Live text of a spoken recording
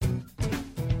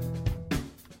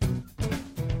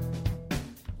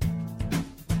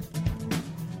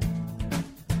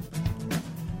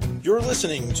You're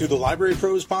listening to the Library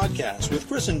Pros Podcast with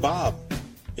Chris and Bob,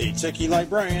 a techie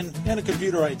librarian and a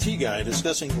computer IT guy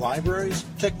discussing libraries,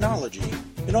 technology,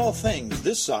 and all things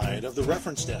this side of the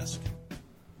reference desk.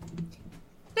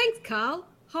 Thanks, Carl.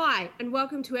 Hi, and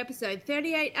welcome to episode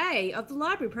 38A of the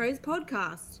Library Pros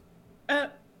Podcast.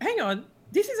 Hang on.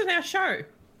 This isn't our show.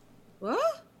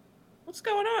 What? What's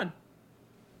going on?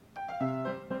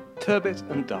 Turbitt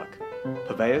and Duck,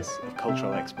 purveyors of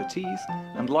cultural expertise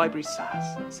and library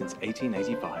SaaS since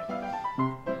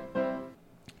 1885.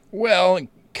 Well, in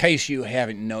case you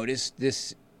haven't noticed,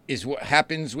 this is what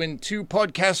happens when two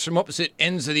podcasts from opposite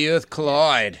ends of the earth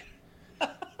collide.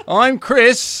 I'm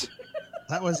Chris.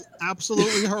 That was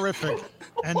absolutely horrific.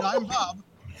 And I'm Bob.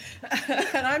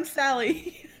 And I'm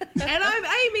Sally. And I'm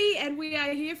Amy, and we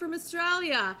are here from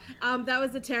Australia. That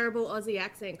was a terrible Aussie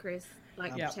accent, Chris.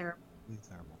 Terrible.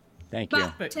 Thank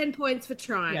you. But 10 points for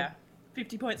trying. Yeah.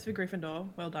 50 points for Gryffindor.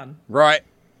 Well done. Right.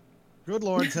 Good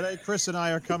Lord. Today, Chris and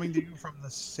I are coming to you from the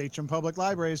Sachem Public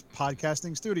Library's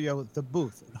podcasting studio, The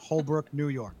Booth in Holbrook, New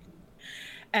York.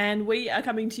 And we are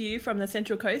coming to you from the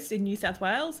Central Coast in New South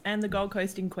Wales and the Gold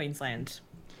Coast in Queensland.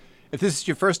 If this is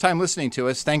your first time listening to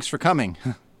us, thanks for coming.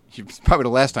 It's probably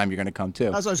the last time you're going to come,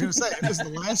 too. That's what I was going to say. If this is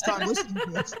the last time listening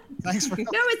to this, thanks for coming.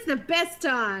 No, it's the best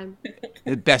time.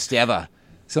 The best ever.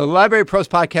 So the Library Pros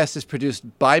Podcast is produced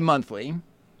bi-monthly.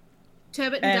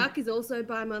 Turbitt and Duck is also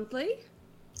bi-monthly.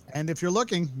 And if you're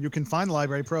looking, you can find the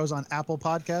Library Pros on Apple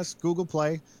Podcasts, Google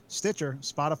Play, Stitcher,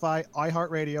 Spotify,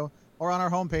 iHeartRadio, or on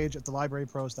our homepage at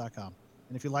thelibrarypros.com.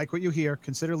 And if you like what you hear,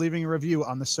 consider leaving a review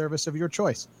on the service of your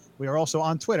choice. We are also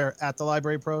on Twitter at The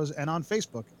Library Pros and on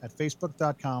Facebook at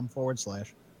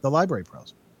facebook.com/The Library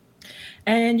Pros.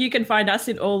 And you can find us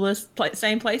in all the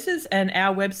same places. And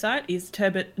our website is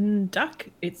Turbitt and Duck.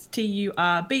 It's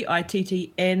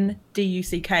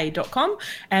TurbittNDuck.com.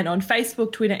 And on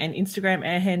Facebook, Twitter, and Instagram,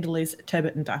 our handle is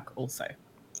Turbitt and Duck also.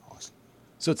 Awesome.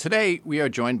 So today we are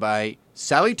joined by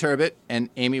Sally Turbitt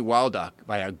and Amy Walduck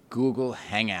by our Google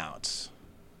Hangouts.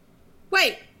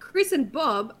 Wait, Chris and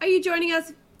Bob, are you joining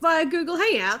us via Google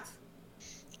Hangouts?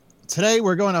 Today,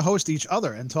 we're going to host each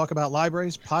other and talk about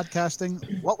libraries,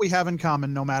 podcasting, what we have in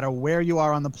common no matter where you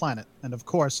are on the planet, and of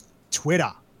course, Twitter.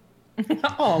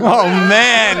 Oh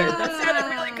man. That sounded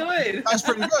really good. That's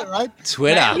pretty good, right?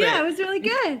 Twitter. Yeah, it was really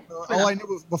good. All I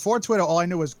knew before Twitter, all I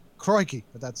knew was crikey,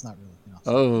 but that's not really.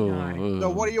 So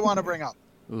what do you want to bring up?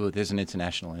 Ooh, there's an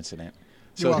international incident.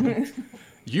 You're So welcome.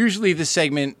 usually in this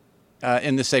segment,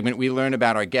 we learn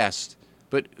about our guest,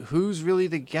 but who's really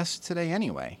the guest today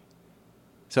anyway?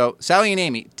 So, Sally and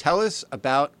Amy, tell us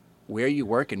about where you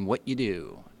work and what you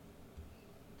do.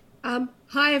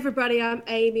 Hi, everybody. I'm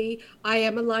Amy. I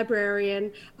am a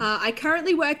librarian. I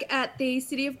currently work at the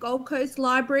City of Gold Coast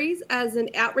Libraries as an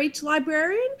outreach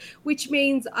librarian, which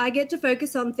means I get to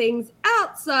focus on things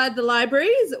outside the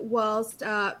libraries whilst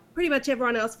pretty much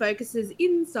everyone else focuses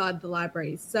inside the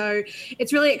libraries. So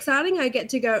it's really exciting. I get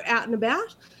to go out and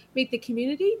about, meet the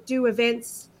community, do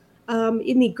events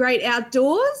in the great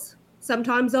outdoors,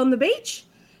 sometimes on the beach,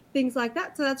 things like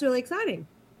that. So that's really exciting.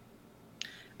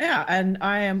 Yeah, and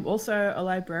I am also a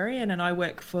librarian, and I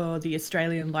work for the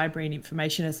Australian Library and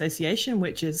Information Association,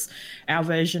 which is our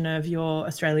version of your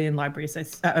Australian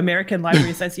American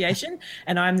Library Association.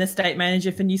 And I'm the state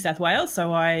manager for New South Wales,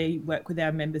 so I work with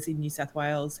our members in New South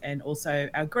Wales and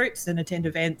also our groups and attend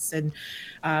events and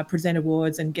present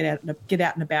awards and get out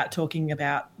and about talking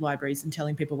about libraries and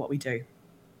telling people what we do.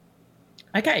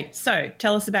 Okay, so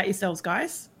tell us about yourselves,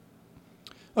 guys.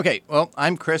 Okay, well,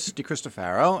 I'm Chris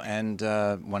DiCristofaro, and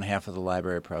one half of the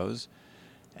Library Pros.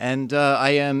 And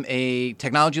I am a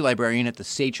technology librarian at the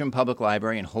Sachem Public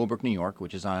Library in Holbrook, New York,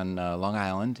 which is on Long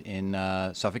Island in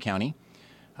Suffolk County.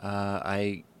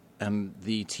 I am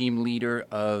the team leader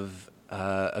of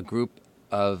a group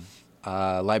of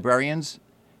librarians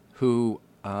who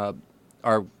are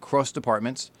cross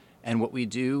departments. And what we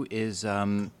do is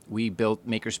we built a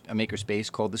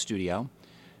makerspace called The Studio.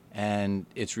 And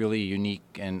it's really a unique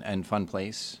and fun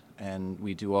place. And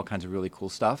we do all kinds of really cool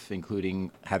stuff, including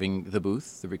having the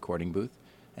booth, the recording booth.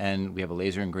 And we have a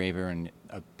laser engraver and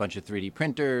a bunch of 3D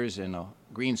printers and a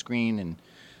green screen and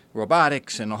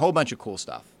robotics and a whole bunch of cool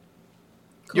stuff.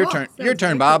 Cool. Your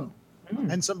turn, Bob.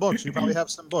 Cool. And some books. You probably have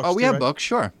some books. Oh, we too, have right? books,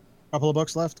 sure. A couple of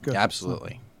books left? Good.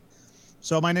 Absolutely.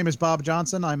 So my name is Bob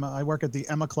Johnson. I work at the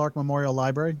Emma Clark Memorial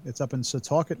Library. It's up in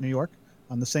Setauket, New York,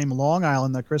 on the same Long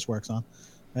Island that Chris works on.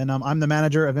 And I'm the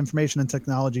manager of information and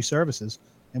technology services.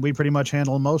 And we pretty much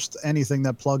handle most anything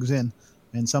that plugs in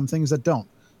and some things that don't.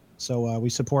 So we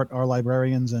support our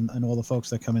librarians and all the folks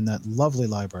that come in that lovely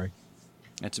library.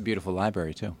 It's a beautiful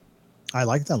library, too. I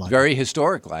like that library. Very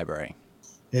historic library.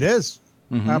 It is.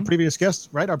 Our previous guest,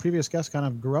 right? Our previous guest kind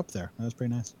of grew up there. That was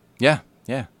pretty nice. Yeah,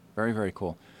 very, very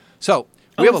cool. So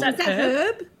we have is Is that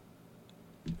Herb?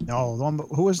 No, the one,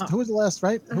 who was the last,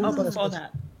 right? Who was the Before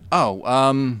last?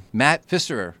 that. Matt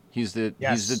Pfisterer. He's the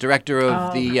director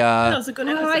of That was a good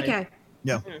episode. Oh, okay.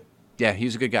 Yeah.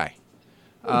 he's a good guy.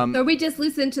 So we just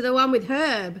listened to the one with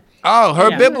Herb. Oh,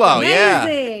 Herb Biblow, yeah.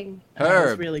 Amazing. That was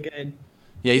Herb. really good.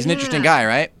 Yeah, he's an interesting guy,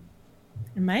 right?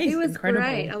 Amazing. He was Incredible.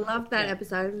 great. I loved that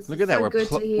episode. It was Look at that. so We're good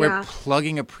to hear. we're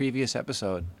plugging a previous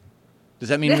episode. Does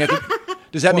that mean we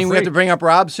have to bring up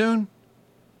Rob soon?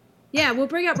 Yeah, we'll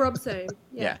bring up Rob soon.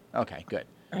 Yeah. Okay, good.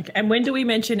 Okay. And when do we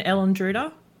mention Ellen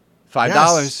Druder? $5.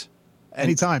 Yes. And,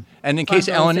 Anytime. And in case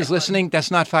 $5 Ellen is Australian. listening,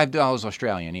 that's not $5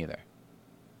 Australian either.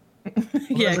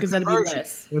 Yeah, because that'd be conversion.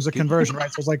 less. It was a conversion, right?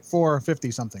 So it was like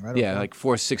 $4.50 something, right? Yeah, like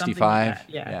 $4.65. Something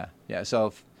like that, Yeah.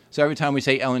 So every time we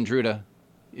say Ellen Druder,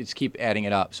 it's keep adding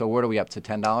it up. So what are we up to?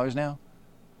 $10 now?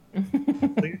 You're How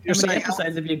many saying,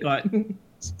 episodes have you got?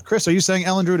 Chris, are you saying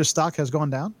Ellen Drew's stock has gone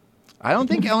down? I don't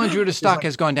think Ellen Druder's stock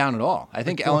has gone down at all. I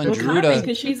think Ellen Well, it can't be, Druder.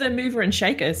 because she's a mover and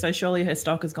shaker, so surely her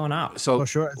stock has gone up. So Oh,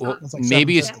 sure. well, It's like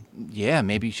maybe it's $7.50.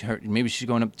 maybe she's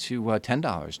going up to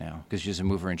 $10 now because she's a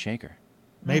mover and shaker.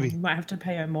 Maybe. You might have to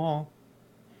pay her more.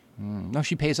 No,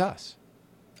 she pays us.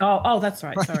 Oh, that's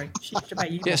right. Sorry. She should pay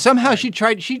you Yeah, more. somehow Sorry.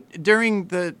 during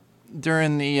the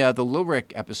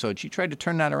Lilrick episode, she tried to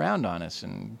turn that around on us,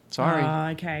 and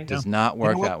sorry, Okay. does not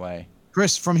work what? that way.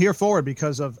 Chris, from here forward,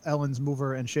 because of Ellen's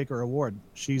Mover and Shaker Award,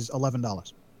 she's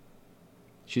 $11.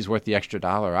 She's worth the extra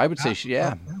dollar. I would say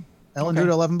Ellen Okay.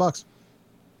 Drew, $11.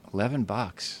 $11.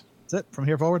 That's it. From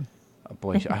here forward. Oh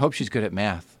boy, I hope she's good at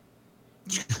math.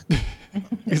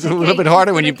 It's a little bit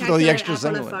harder when you throw the extra on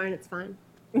symbol the in. phone. It's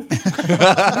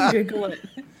fine. Google it.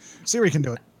 Siri can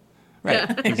do it.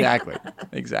 Right,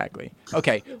 exactly.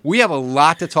 Okay, we have a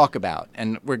lot to talk about,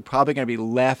 and we're probably going to be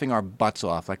laughing our butts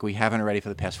off like we haven't already for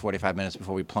the past 45 minutes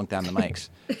before we plunk down the mics.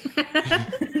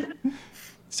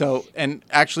 So, and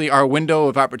actually our window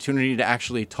of opportunity to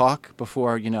actually talk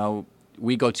before,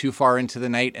 we go too far into the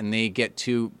night and they get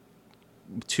too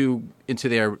into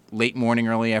their late morning,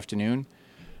 early afternoon.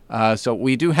 So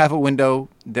we do have a window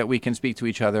that we can speak to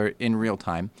each other in real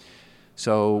time.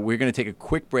 So we're going to take a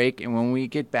quick break, and when we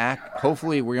get back,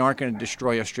 hopefully we aren't going to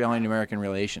destroy Australian-American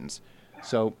relations.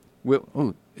 So,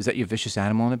 is that your vicious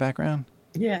animal in the background?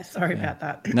 Yeah, sorry about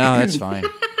that. No, that's fine.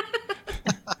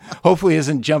 Hopefully it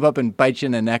doesn't jump up and bite you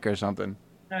in the neck or something.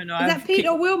 No, Is that Pete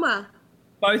or Wilma?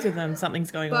 both of them. Something's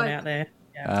going on Both. out there.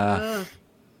 Yeah.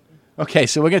 Okay,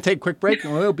 so we're going to take a quick break,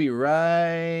 and we'll be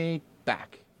right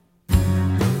back.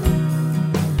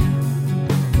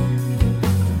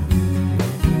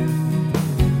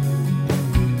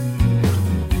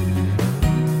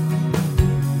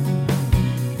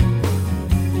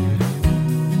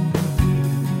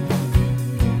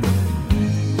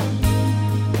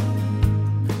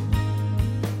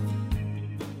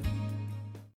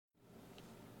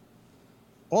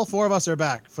 All four of us are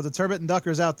back. For the Turbitt and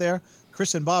Duckers out there,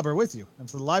 Chris and Bob are with you. And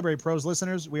for the Library Pros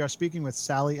listeners, we are speaking with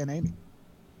Sally and Amy.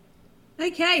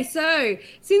 Okay, so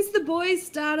since the boys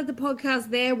started the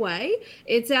podcast their way,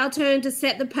 it's our turn to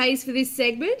set the pace for this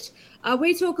segment.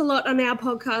 We talk a lot on our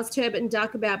podcast, Turbitt and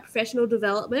Duck, about professional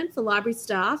development for library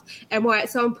staff and why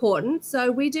it's so important.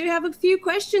 So we do have a few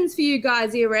questions for you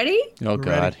guys. Are you ready? Oh, God,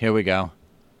 ready. here we go.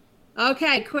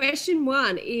 Okay, question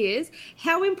 1 is,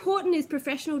 how important is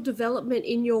professional development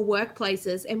in your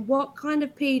workplaces, and what kind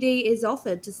of PD is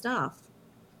offered to staff?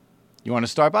 You want to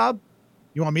start, Bob?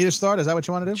 You want me to start? Is that what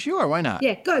you want to do? Sure, why not?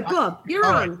 Yeah, go, Bob. You're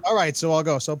All on. right. All right, so I'll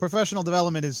go. So professional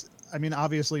development is,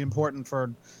 obviously important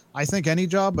for, I think, any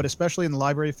job, but especially in the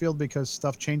library field because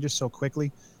stuff changes so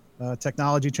quickly.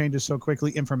 Technology changes so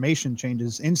quickly. Information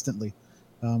changes instantly.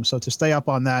 So to stay up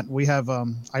on that, we have,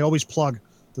 I always plug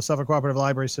the Suffolk Cooperative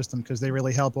Library System because they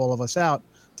really help all of us out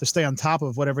to stay on top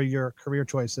of whatever your career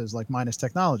choice is, like mine is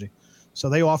technology. So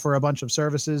they offer a bunch of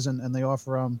services, and they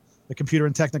offer the Computer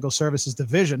and Technical Services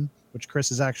Division, which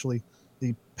Chris is actually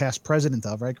the past president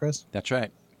of, right, Chris? That's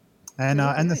right. And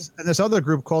this other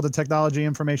group called the Technology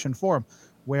Information Forum,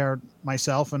 where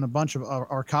myself and a bunch of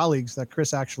our colleagues that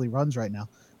Chris actually runs right now,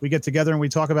 we get together and we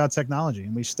talk about technology,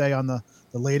 and we stay on the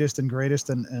latest and greatest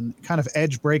and kind of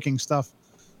edge-breaking stuff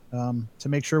to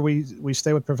make sure we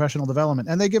stay with professional development.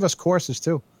 And they give us courses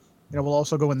too. We'll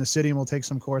also go in the city and we'll take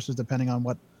some courses depending on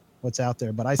what's out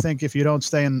there. But I think if you don't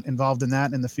stay involved in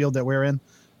that, in the field that we're in,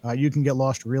 you can get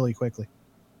lost really quickly.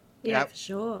 Yeah, for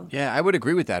sure. Yeah, I would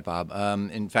agree with that, Bob.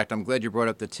 In fact, I'm glad you brought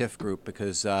up the TIFF group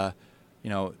because,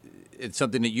 it's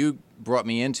something that you brought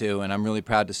me into, and I'm really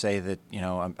proud to say that,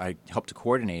 I helped to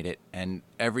coordinate it. And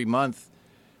every month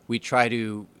we try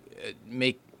to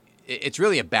make it's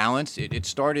really a balance. It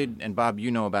started, and Bob,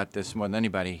 you know about this more than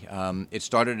anybody. It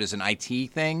started as an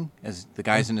IT thing, as the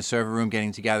guys in the server room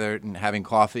getting together and having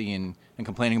coffee and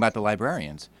complaining about the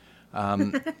librarians.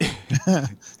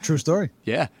 True story.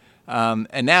 Yeah.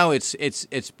 And now it's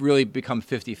really become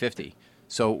 50-50.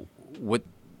 So what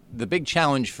the big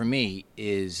challenge for me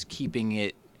is keeping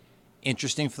it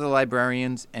interesting for the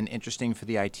librarians and interesting for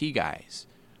the IT guys.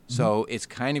 So it's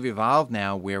kind of evolved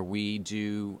now where we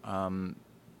do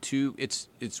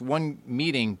it's one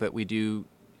meeting, but we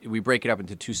break it up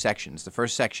into two sections. The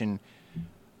first section,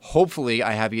 hopefully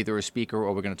I have either a speaker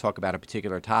or we're going to talk about a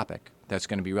particular topic that's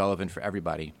going to be relevant for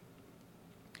everybody.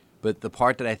 But the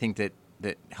part that I think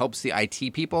that helps the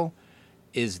IT people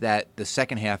is that the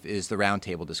second half is the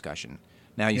roundtable discussion.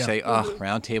 Now you say,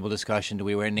 roundtable discussion. Do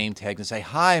we wear name tags and say,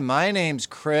 "Hi, my name's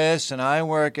Chris and I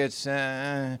work at..."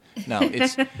 No,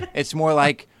 it's more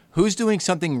like who's doing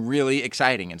something really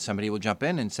exciting, and somebody will jump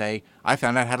in and say, "I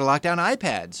found out how to lock down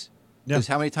iPads." Because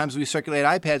how many times we circulate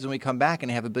iPads and we come back and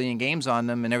they have a billion games on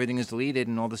them and everything is deleted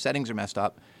and all the settings are messed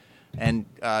up. And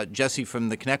Jesse from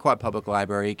the Connecticut Public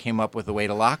Library came up with a way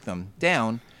to lock them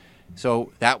down.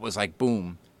 So that was like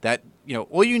boom. That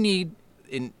all you need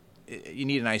you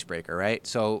need an icebreaker, right?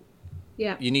 So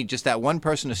you need just that one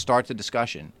person to start the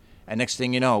discussion, and next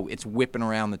thing you know, it's whipping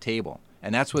around the table.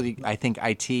 And that's where I think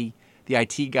the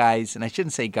IT guys, and I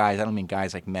shouldn't say guys, I don't mean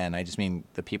guys like men, I just mean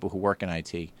the people who work in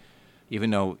IT. Even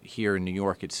though here in New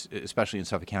York, it's especially in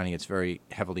Suffolk County, it's very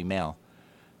heavily male.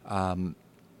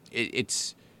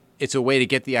 It's a way to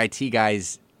get the IT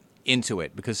guys into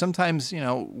it, because sometimes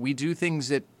we do things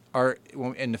that are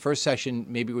in the first session.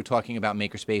 Maybe we're talking about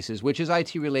makerspaces, which is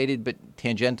IT related, but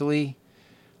tangentially.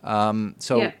 And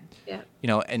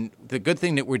the good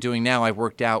thing that we're doing now, I've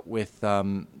worked out with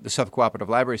the Suffolk Cooperative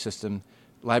Library System.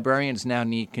 Librarians now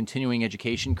need continuing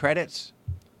education credits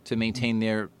to maintain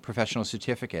their professional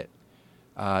certificate.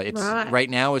 Right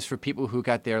now is for people who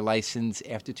got their license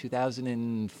after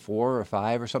 2004 or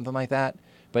 5 or something like that.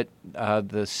 But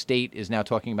the state is now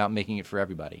talking about making it for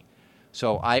everybody.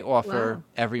 So I offer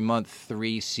every month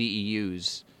 3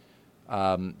 CEUs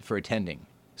for attending.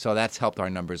 So that's helped our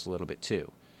numbers a little bit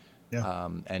too. Yeah.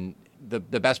 And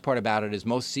the best part about it is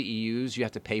most CEUs you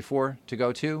have to pay for to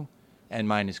go to, and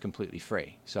mine is completely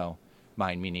free. So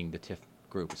mine meaning the TIFF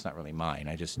group. It's not really mine.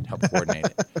 I just help coordinate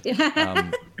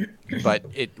it. But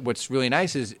what's really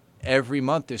nice is every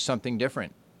month there's something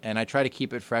different, and I try to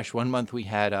keep it fresh. One month we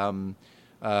had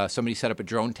somebody set up a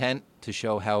drone tent to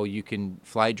show how you can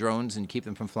fly drones and keep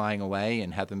them from flying away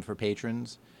and have them for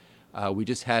patrons. We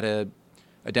just had a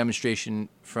demonstration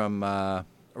from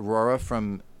Aurora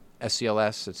from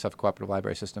SCLS, at Suffolk Cooperative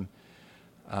Library System,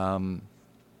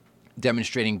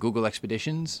 demonstrating Google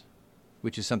Expeditions,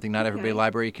 which is something not every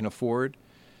library can afford.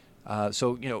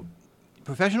 So,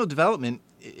 professional development,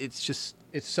 it's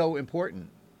so important.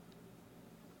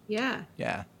 Yeah.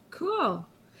 Yeah. Cool.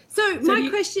 So my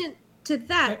question to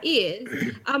that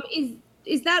is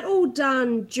that all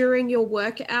done during your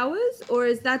work hours, or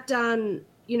is that done,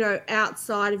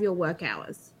 outside of your work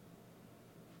hours?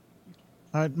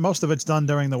 Most of it's done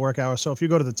during the work hours. So if you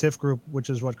go to the TIFF group, which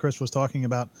is what Chris was talking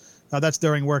about, that's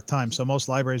during work time. So most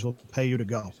libraries will pay you to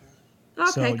go.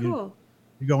 Okay, cool.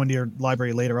 You go into your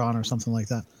library later on or something like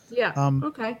that. Yeah.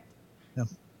 Okay. Yeah.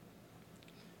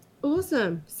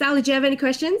 Awesome. Sally, do you have any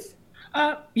questions?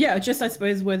 Just I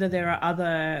suppose whether there are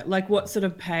other, like what sort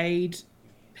of paid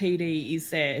PD is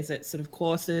there? Is it sort of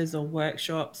courses or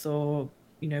workshops or,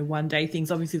 one-day things?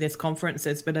 Obviously there's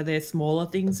conferences, but are there smaller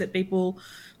things that people,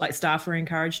 like staff, are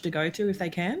encouraged to go to if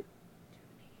they can?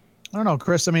 I don't know,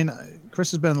 Chris. I mean, Chris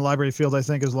has been in the library field, I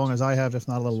think, as long as I have, if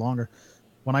not a little longer.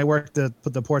 When I worked at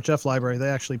the Port Jeff Library, they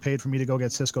actually paid for me to go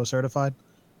get Cisco certified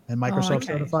and Microsoft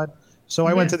certified. So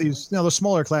I went to these, the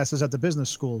smaller classes at the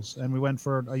business schools, and we went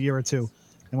for a year or two.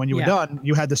 And when you were done,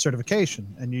 you had the certification,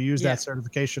 and you used that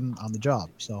certification on the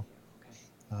job. So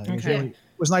it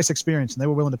was a nice experience, and they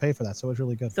were willing to pay for that. So it was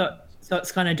really good. So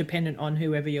it's kind of dependent on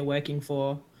whoever you're working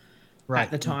for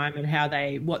at the time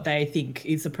and what they think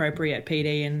is appropriate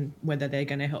PD and whether they're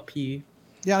going to help you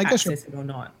access it or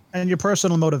not. And your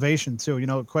personal motivation too.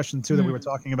 Question two that we were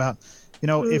talking about.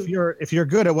 If you're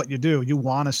good at what you do, you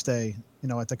want to stay,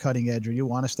 at the cutting edge, or you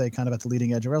want to stay kind of at the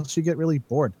leading edge, or else you get really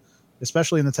bored.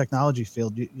 Especially in the technology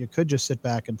field, you could just sit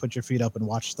back and put your feet up and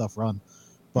watch stuff run.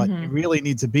 But you really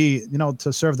need to be,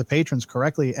 to serve the patrons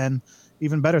correctly, and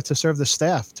even better, to serve the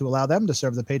staff, to allow them to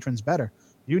serve the patrons better.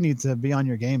 You need to be on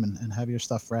your game and have your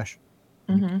stuff fresh.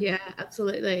 Yeah,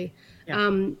 absolutely.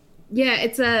 Yeah.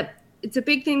 it's a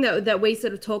big thing that we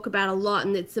sort of talk about a lot,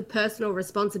 and it's a personal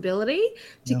responsibility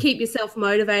to keep yourself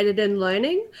motivated and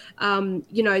learning.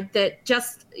 That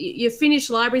just you finish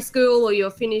library school or you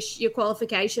finish your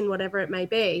qualification, whatever it may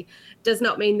be, does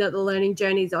not mean that the learning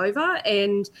journey is over.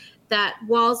 And that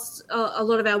whilst a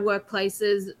lot of our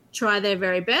workplaces try their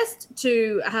very best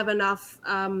to have enough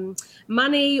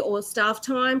money or staff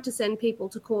time to send people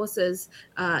to courses,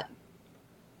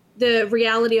 the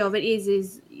reality of it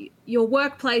is your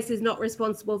workplace is not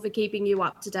responsible for keeping you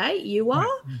up to date. You are,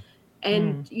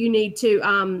 and you need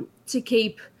to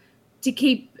keep to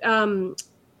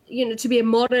be a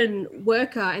modern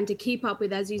worker and to keep up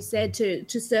with, as you said,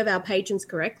 to serve our patrons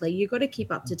correctly. You've got to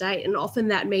keep up to date, and often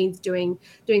that means doing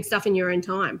stuff in your own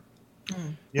time.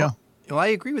 Yeah. Well, I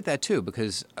agree with that too,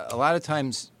 because a lot of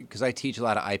times, because I teach a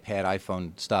lot of iPad,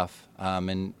 iPhone stuff,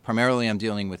 and primarily I'm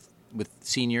dealing with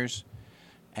seniors.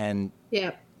 And,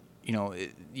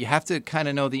 you have to kind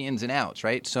of know the ins and outs,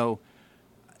 right? So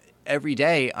every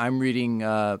day I'm reading,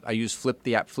 I use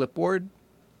the app Flipboard.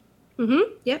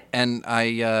 Mm-hmm. Yep. And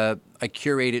I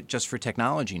curate it just for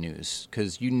technology news,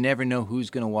 because you never know who's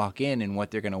going to walk in and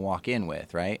what they're going to walk in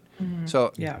with, right? Mm-hmm.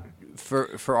 So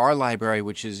for our library,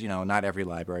 which is, not every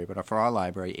library, but for our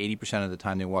library, 80% of the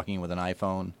time they're walking in with an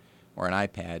iPhone or an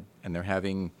iPad, and they're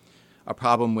having a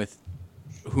problem with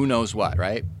who knows what,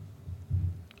 right?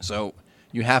 So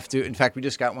you have to, in fact, we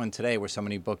just got one today where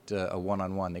somebody booked a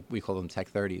one-on-one. We call them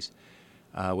Tech 30s,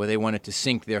 where they wanted to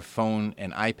sync their phone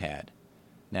and iPad.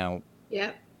 Now,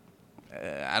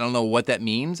 I don't know what that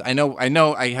means. I know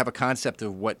I have a concept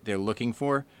of what they're looking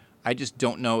for. I just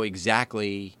don't know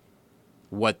exactly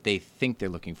what they think they're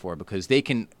looking for, because they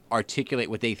can articulate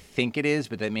what they think it is,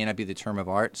 but that may not be the term of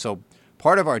art. So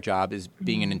part of our job is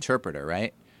being an interpreter,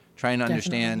 right? Trying to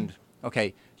understand,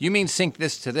 okay, you mean sync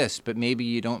this to this, but maybe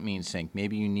you don't mean sync.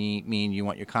 Maybe you mean you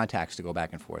want your contacts to go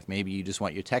back and forth. Maybe you just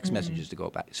want your text messages to go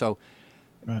back. So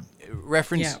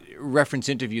reference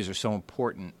interviews are so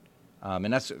important,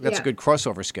 and that's a good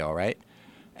crossover skill, right?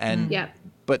 And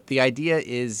but the idea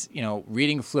is,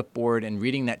 reading Flipboard and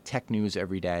reading that tech news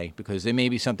every day, because there may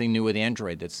be something new with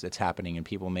Android that's happening, and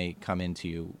people may come into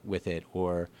you with it.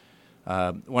 Or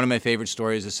one of my favorite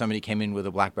stories is somebody came in with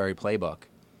a BlackBerry Playbook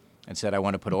and said, "I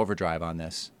want to put overdrive on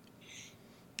this."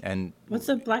 And what's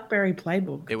a BlackBerry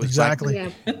Playbook? It was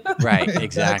exactly right,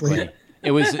 exactly.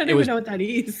 It was. I don't even know what that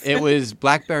is. It was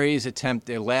BlackBerry's attempt,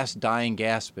 their last dying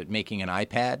gasp at making an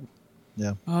iPad.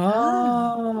 Yeah.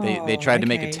 Oh. They tried to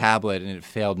make a tablet, and it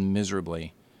failed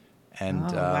miserably.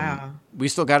 And we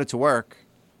still got it to work.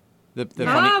 Well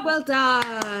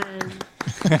done.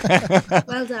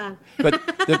 Well done. But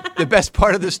the best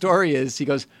part of the story is, he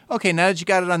goes, "Okay, now that you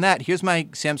got it on that, here's my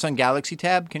Samsung Galaxy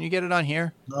Tab. Can you get it on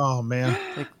here?" Oh man.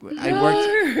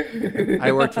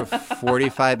 I worked for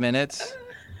 45 minutes,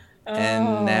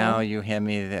 and now you hand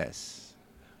me this.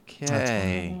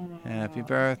 Okay. Happy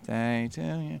birthday to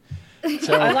you.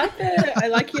 So I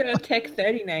like your Tech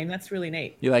 30 name. That's really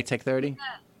neat. You like Tech 30?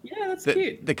 Yeah, that's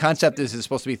cute. The concept is it's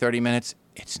supposed to be 30 minutes.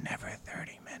 It's never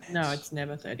 30 minutes. No, it's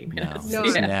never 30 minutes. No,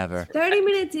 it's never. 30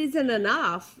 minutes isn't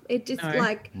enough. It just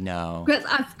No.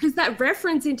 Because that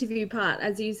reference interview part,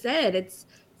 as you said, it's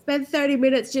spend 30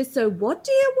 minutes just so what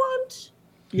do you want?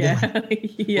 Yeah.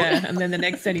 Yeah. And then the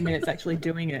next 30 minutes actually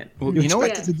doing it. Well, you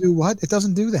expect it to do what? It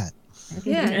doesn't do that.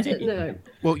 Yeah, no.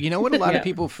 Well, you know what a lot of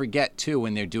people forget too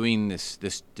when they're doing this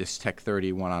Tech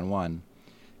 30 one-on-one?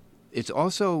 It's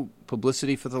also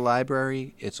publicity for the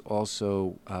library. It's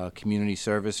also community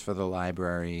service for the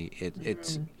library.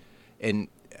 It's and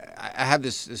I have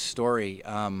this story.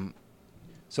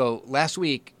 So last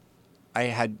week, I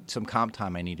had some comp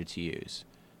time I needed to use,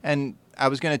 and I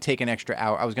was going to take an extra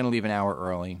hour. I was going to leave an hour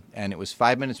early, and it was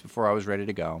 5 minutes before I was ready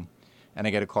to go, and I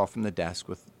get a call from the desk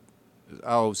with,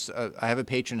 I have a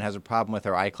patron who has a problem with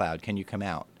her iCloud. Can you come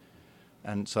out?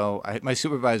 And so my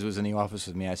supervisor was in the office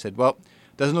with me. I said, well,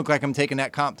 doesn't look like I'm taking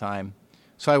that comp time.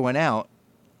 So I went out,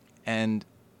 and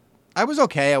I was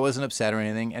okay. I wasn't upset or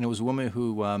anything. And it was a woman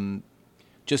who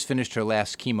just finished her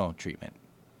last chemo treatment.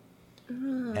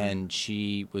 And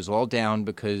she was all down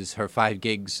because her 5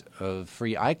 gigs of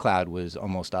free iCloud was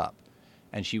almost up.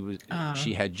 And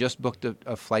she had just booked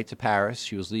a flight to Paris.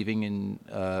 She was leaving in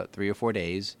 3 or 4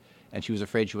 days, and she was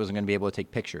afraid she wasn't going to be able to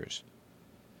take pictures.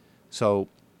 So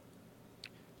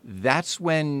that's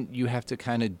when you have to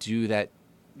kind of do that,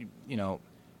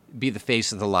 be the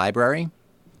face of the library.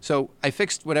 So I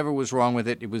fixed whatever was wrong with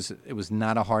it. It was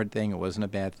not a hard thing. It wasn't a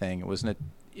bad thing. It wasn't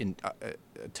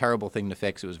a terrible thing to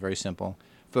fix. It was very simple.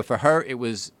 But for her, it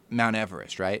was Mount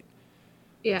Everest, right?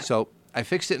 Yeah. So I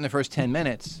fixed it in the first 10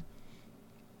 minutes,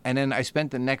 and then I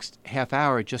spent the next half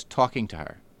hour just talking to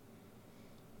her.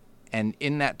 And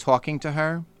in that talking to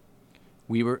her,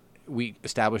 we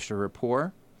established a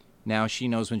rapport. Now she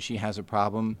knows when she has a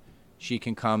problem, she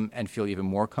can come and feel even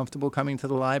more comfortable coming to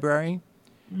the library.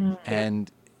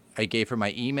 And I gave her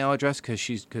my email address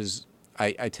because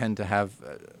I tend to have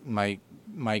my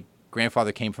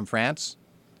grandfather came from France,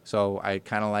 so I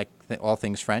kind of like all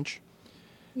things French.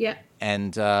 Yeah.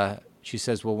 And she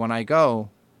says, well, when I go,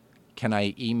 can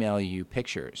I email you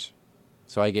pictures?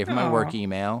 So I gave her my work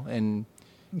email, and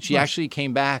she actually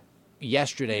came back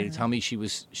yesterday to tell me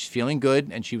she's feeling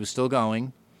good and she was still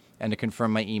going, and to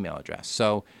confirm my email address.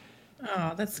 So,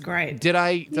 that's great. Did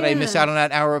I miss out on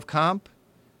that hour of comp?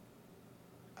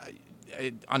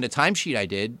 On the timesheet I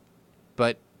did,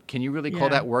 but can you really call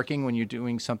that working when you're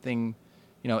doing something?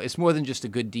 You know, it's more than just a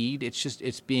good deed.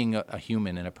 It's being a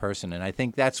human and a person, and I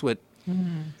think that's what.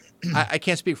 I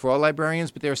can't speak for all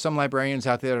librarians, but there are some librarians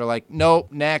out there that are like, no,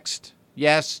 next,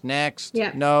 yes, next,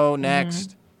 no,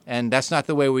 next, and that's not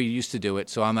the way we used to do it.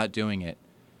 So I'm not doing it.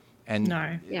 And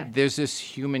there's this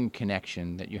human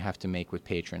connection that you have to make with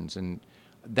patrons, and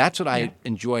that's what I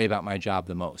enjoy about my job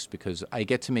the most, because I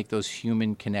get to make those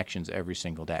human connections every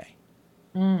single day,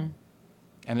 and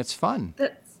it's fun.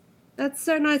 That's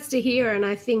so nice to hear, and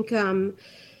I think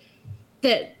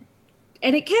that.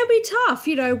 And it can be tough,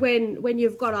 you know, when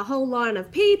you've got a whole line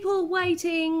of people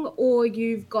waiting, or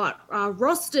you've got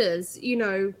rosters, you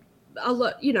know, a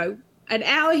lot, you know, an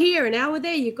hour here, an hour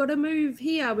there, you've got to move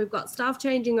here. We've got staff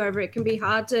changing over. It can be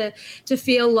hard to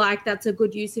feel like that's a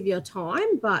good use of your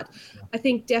time. But I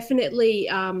think definitely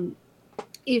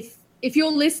if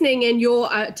you're listening and you're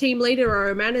a team leader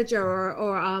or a manager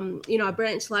or you know, a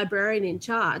branch librarian in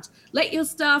charge, let your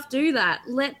staff do that.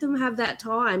 Let them have that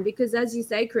time, because as you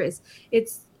say, Chris,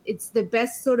 it's the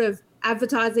best sort of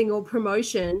advertising or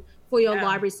promotion for your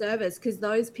library service, because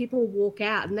those people walk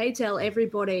out and they tell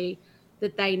everybody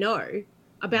that they know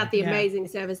about the amazing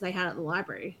service they had at the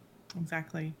library.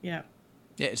 Exactly. Yeah.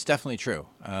 Yeah, it's definitely true.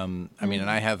 I mean, and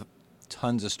I have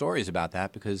tons of stories about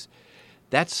that, because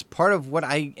that's part of what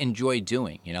I enjoy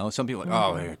doing. You know, some people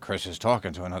are like, oh, Chris is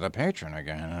talking to another patron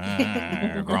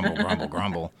again. Grumble, grumble,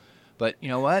 grumble. But you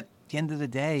know what? At the end of the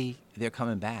day, they're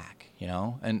coming back, you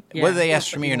know? And whether they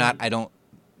ask for me or not,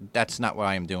 that's not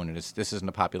why I'm doing it. This isn't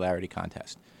a popularity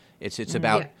contest. It's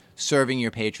about serving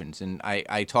your patrons. And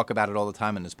I talk about it all the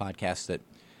time in this podcast, that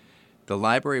the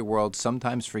library world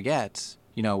sometimes forgets,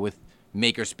 you know, with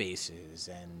maker spaces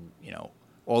and, you know,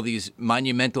 all these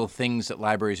monumental things that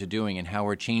libraries are doing, and how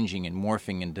we're changing and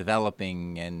morphing and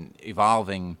developing and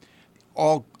evolving,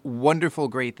 all wonderful,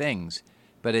 great things.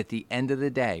 But at the end of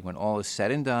the day, when all is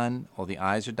said and done, all the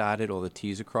I's are dotted, all the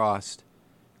T's are crossed,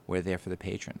 we're there for the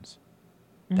patrons.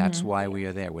 That's why we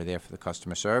are there. We're there for the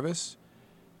customer service.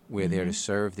 We're there to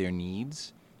serve their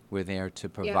needs. We're there to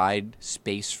provide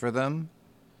space for them.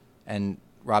 And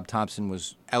Rob Thompson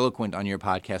was eloquent on your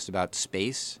podcast about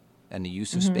space and the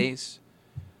use of space.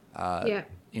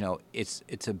 You know,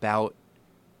 it's about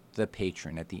the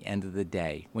patron at the end of the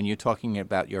day. When you're talking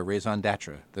about your raison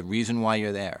d'etre, the reason why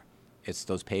you're there, it's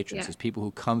those patrons. It's people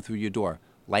who come through your door,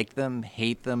 like them,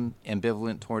 hate them,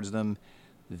 ambivalent towards them.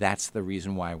 That's the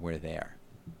reason why we're there.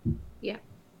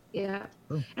 Yeah.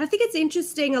 And I think it's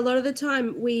interesting. A lot of the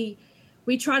time we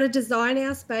try to design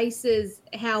our spaces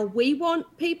how we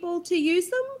want people to use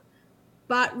them,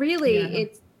 but really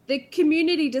it's the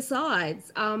community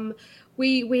decides.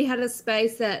 We had a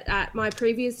space at my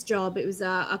previous job. It was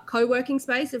a co-working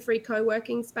space, a free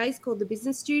co-working space called the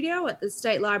Business Studio at the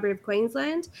State Library of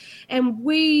Queensland. And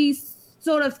we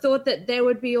sort of thought that there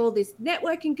would be all this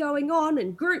networking going on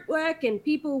and group work, and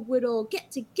people would all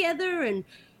get together and,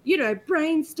 you know,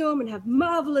 brainstorm and have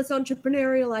marvelous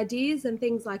entrepreneurial ideas and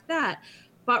things like that.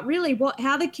 But really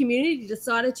how the community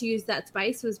decided to use that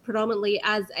space was predominantly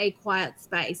as a quiet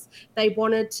space. They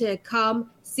wanted to come,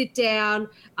 sit down,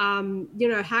 you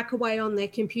know, hack away on their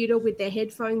computer with their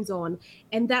headphones on.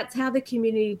 And that's how the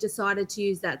community decided to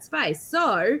use that space.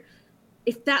 So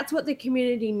if that's what the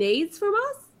community needs from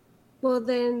us, well,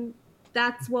 then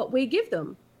that's what we give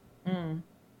them. And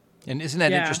isn't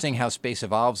that interesting how space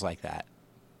evolves like that?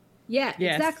 Yeah,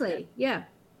 exactly. Yeah.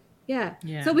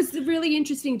 So it was a really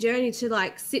interesting journey to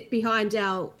like sit behind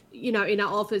our, you know, in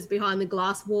our office behind the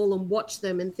glass wall and watch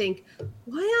them and think,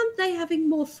 why aren't they having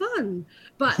more fun?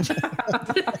 But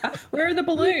where are the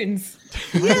balloons?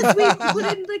 Yes, we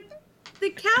put in the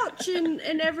couch and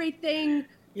everything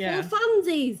for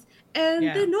funsies, and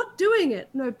they're not doing it.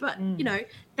 No, but you know,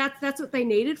 that's what they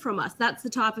needed from us. That's the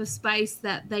type of space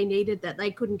that they needed that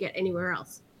they couldn't get anywhere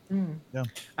else. Yeah.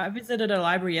 I visited a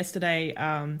library yesterday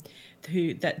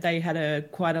that they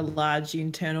had quite a large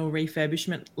internal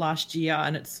refurbishment last year,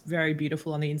 and it's very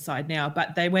beautiful on the inside now.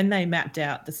 But when they mapped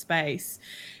out the space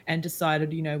and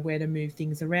decided, where to move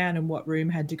things around and what room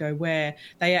had to go where,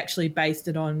 they actually based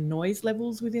it on noise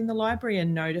levels within the library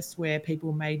and noticed where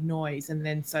people made noise. And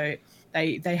then so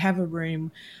they have a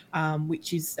room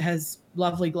which has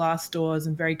lovely glass doors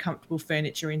and very comfortable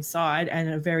furniture inside and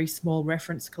a very small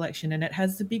reference collection. And it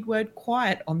has the big word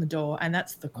quiet on the door, and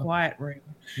that's the quiet room.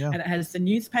 Yeah. And it has the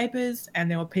newspapers, and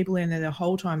there were people in there the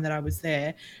whole time that I was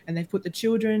there. And they've put the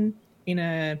children in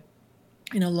a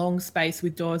long space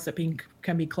with doors that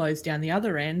can be closed down the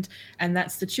other end, and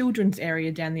that's the children's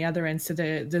area down the other end. So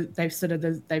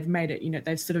they've made it,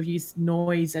 they've sort of used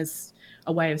noise as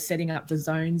a way of setting up the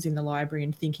zones in the library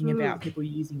and thinking about people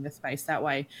using the space that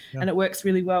way. Yeah. And it works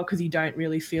really well because you don't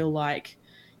really feel like,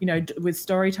 with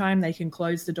story time, they can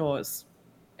close the doors.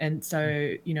 And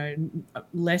so,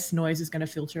 less noise is going to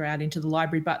filter out into the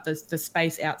library, but the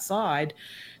space outside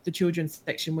the children's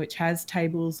section, which has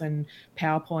tables and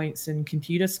PowerPoints and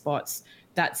computer spots,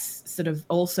 that's sort of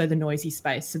also the noisy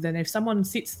space. So then if someone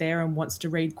sits there and wants to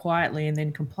read quietly and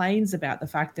then complains about the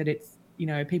fact that it's,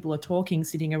 people are talking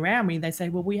sitting around me, they say,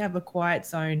 well, we have a quiet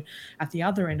zone at the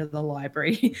other end of the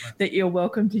library that you're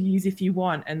welcome to use if you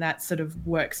want. And that sort of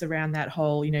works around that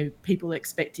whole, people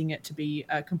expecting it to be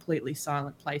a completely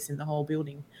silent place in the whole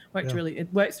building.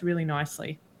 It works really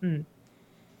nicely. Well,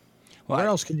 where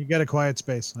else can you get a quiet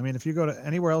space? I mean, if you go to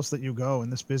anywhere else that you go in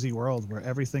this busy world where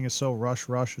everything is so rush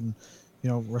and,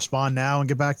 respond now and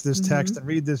get back to this text and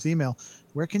read this email,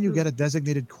 where can you get a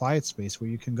designated quiet space where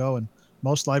you can go? And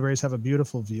most libraries have a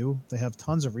beautiful view. They have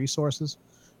tons of resources,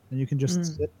 and you can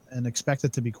just sit and expect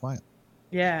it to be quiet.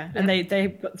 Yeah, and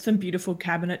they've got some beautiful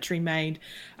cabinetry made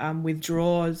with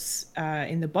drawers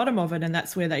in the bottom of it, and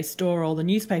that's where they store all the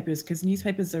newspapers, because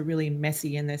newspapers are really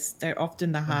messy and they're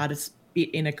often the hardest bit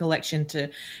in a collection to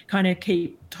kind of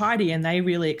keep tidy, and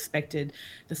the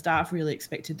staff really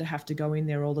expected to have to go in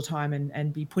there all the time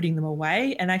and be putting them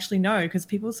away. And actually no, because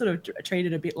people sort of treat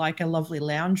it a bit like a lovely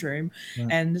lounge room.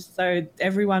 And so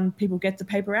people get the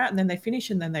paper out and then they finish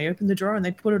and then they open the drawer and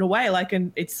they put it away,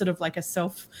 it's sort of like a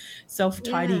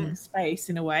self-tidying space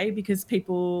in a way, because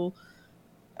people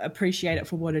appreciate it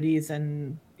for what it is.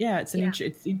 And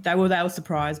they were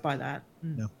surprised by that.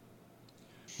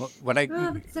 Well,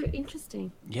 that's so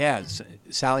interesting. Yeah,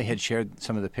 Sally had shared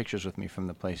some of the pictures with me from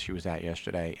the place she was at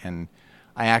yesterday, and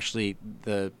I actually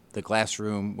the glass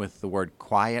room with the word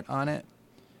quiet on it.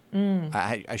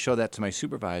 I showed that to my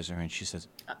supervisor, and she says,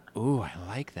 "Ooh, I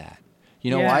like that."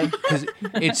 You know why? Because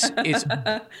it's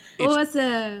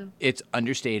awesome. It's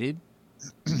understated,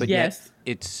 but yet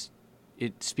it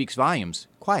speaks volumes.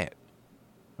 Quiet.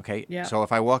 Okay. Yeah. So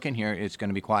if I walk in here, it's going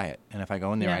to be quiet, and if I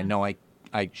go in there, I know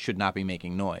I should not be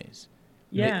making noise.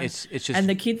 Yeah. It's just... And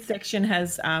the kids section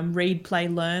has read, play,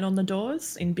 learn on the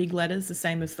doors in big letters, the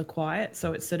same as the quiet.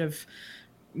 So it's sort of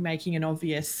making an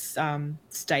obvious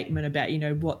statement about,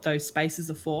 what those spaces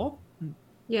are for.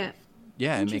 Yeah.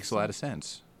 Yeah, it makes a lot of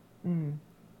sense. Do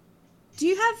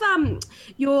you have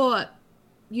your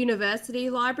university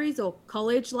libraries or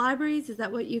college libraries? Is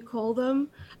that what you call them?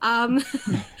 And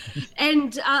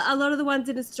a lot of the ones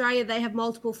in Australia, they have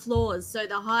multiple floors. So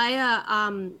the higher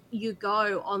you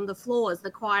go on the floors,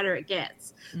 the quieter it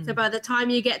gets. So by the time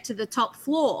you get to the top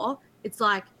floor, it's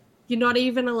like you're not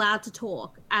even allowed to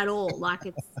talk at all. Like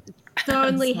it's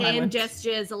only hand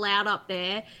gestures allowed up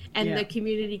there, and the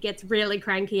community gets really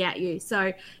cranky at you.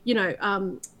 So,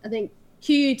 I think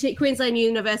Queensland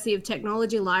University of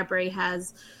Technology Library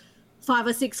has 5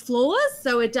 or 6 floors,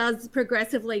 so it does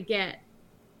progressively get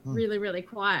really, really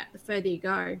quiet the further you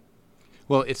go.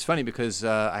 Well, it's funny because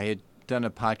I had done a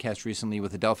podcast recently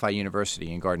with Adelphi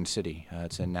University in Garden City.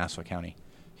 It's in Nassau County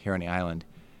here on the island.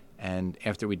 And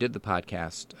after we did the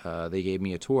podcast, they gave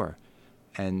me a tour.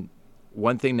 And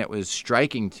one thing that was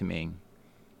striking to me,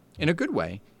 in a good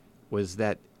way, was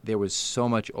that there was so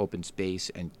much open space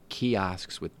and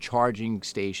kiosks with charging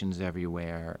stations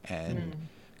everywhere and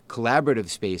collaborative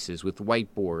spaces with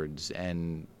whiteboards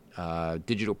and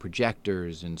digital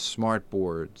projectors and smart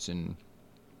boards. And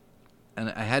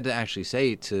I had to actually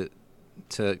say to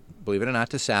believe it or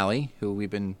not, to Sally, who we've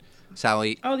been...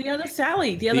 Sally. Oh, the other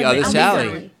Sally. The other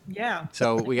Sally. Yeah.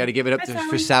 So we got to give it up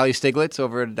for Sally Stiglitz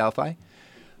over at Adelphi.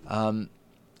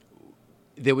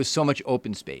 There was so much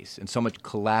open space and so much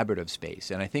collaborative space.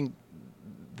 And I think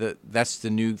that's the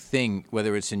new thing,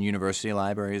 whether it's in university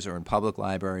libraries or in public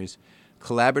libraries.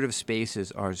 Collaborative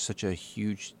spaces are such a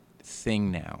huge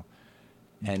thing now.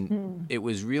 And it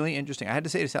was really interesting. I had to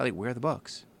say to Sally, where are the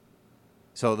books?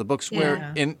 So the books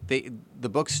the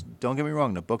books, don't get me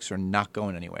wrong, the books are not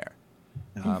going anywhere.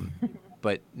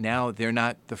 But now they're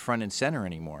not the front and center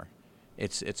anymore.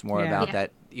 It's more about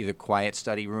that either quiet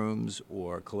study rooms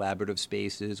or collaborative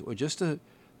spaces or just a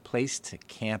place to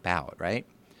camp out, right?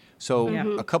 So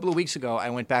a couple of weeks ago, I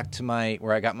went back to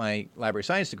where I got my library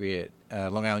science degree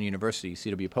at Long Island University,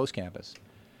 CW Post Campus,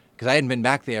 because I hadn't been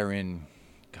back there in,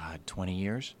 20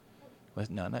 years?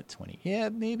 No, not 20. Yeah,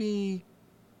 maybe,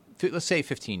 let's say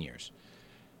 15 years.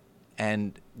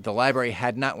 And the library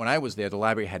when I was there, the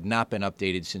library had not been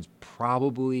updated since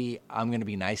probably, I'm going to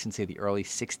be nice and say the early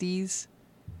 60s.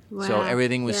 Wow. So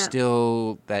everything was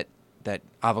still that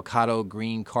avocado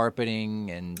green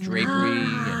carpeting and drapery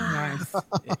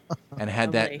and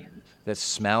had that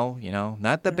smell,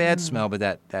 not the bad smell, but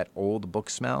that old book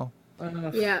smell.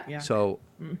 So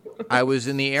I was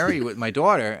in the area with my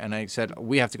daughter, and I said,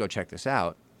 we have to go check this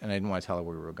out. And I didn't want to tell her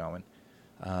where we were going.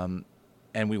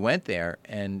 And we went there,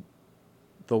 and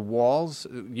the walls,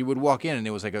 you would walk in, and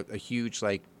there was like a huge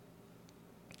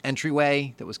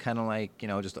entryway that was kind of like,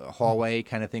 just a hallway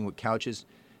kind of thing with couches.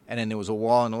 And then there was a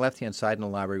wall on the left-hand side, and the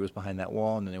library was behind that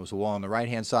wall. And then there was a wall on the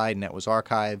right-hand side, and that was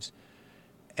archives.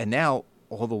 And now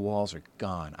all the walls are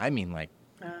gone. I mean,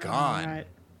 gone. Right.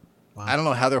 Wow. I don't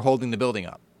know how they're holding the building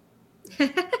up.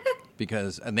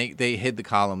 And they hid the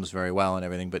columns very well and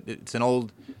everything, but it's an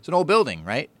old building,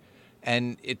 right?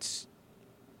 And it's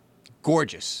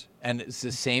gorgeous. And it's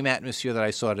the same atmosphere that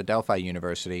I saw at Adelphi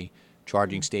University,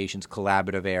 charging stations,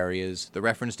 collaborative areas. The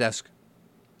reference desk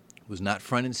was not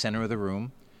front and center of the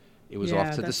room. It was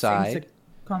off to the side. It's a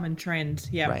common trend,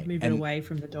 moving away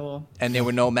from the door. And there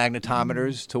were no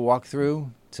magnetometers to walk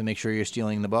through to make sure you're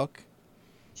stealing the book.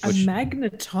 A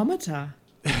magnetometer?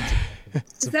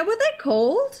 Is that what they're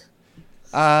called?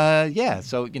 Yeah.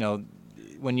 So,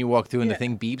 when you walk through and the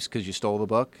thing beeps because you stole the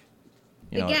book.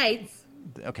 The gates.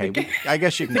 Okay, I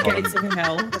guess you can call them. The gates of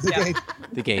hell.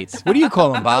 The gates. What do you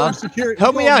call them, Bob?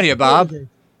 Help me out here, Bob.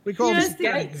 We call them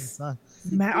gates.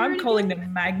 I'm calling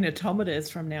them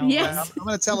magnetometers from now on. Yes. I'm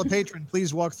going to tell a patron,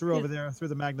 please walk through over there through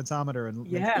the magnetometer.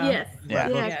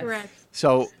 And Correct.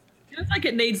 So it feels like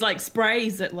it needs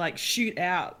sprays that shoot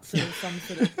out some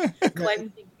sort of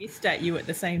cleansing mist at you at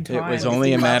the same time. It was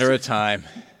only a matter of time.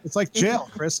 It's like jail,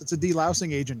 Chris. It's a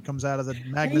delousing agent comes out of the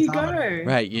magnetometer. There you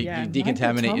go. Right, you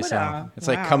decontaminate yourself. It's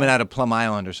like coming out of Plum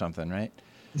Island or something, right?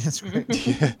 That's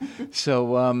right.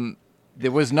 So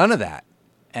there was none of that.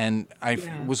 And I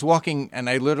was walking, and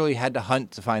I literally had to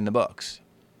hunt to find the books.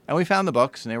 And we found the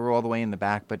books, and they were all the way in the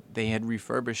back, but they had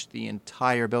refurbished the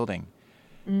entire building.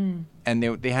 And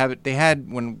they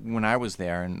had when I was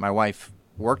there, and my wife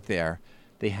worked there,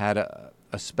 they had a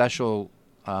special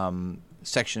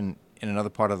section in another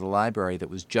part of the library that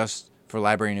was just for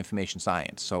library and information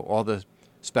science. So all the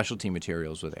specialty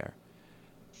materials were there.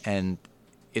 And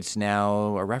it's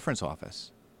now a reference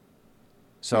office.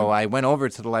 So I went over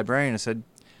to the librarian and said,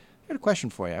 I got a question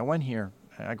for you.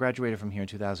 I graduated from here in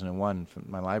 2001 from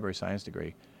my library science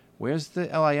degree. Where's the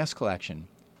LIS collection?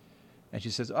 And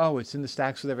she says, oh, it's in the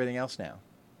stacks with everything else now.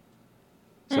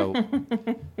 So,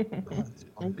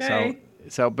 okay.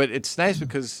 But it's nice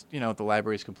because, the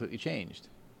library's completely changed.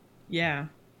 Yeah.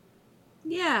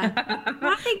 Yeah.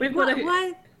 I think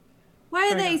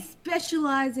why are they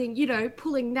specializing,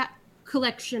 pulling that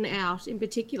collection out in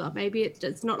particular? Maybe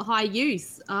it's not high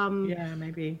use. Yeah,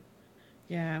 maybe.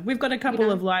 Yeah, we've got a couple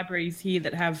of libraries here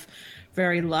that have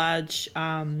very large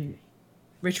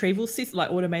retrieval systems,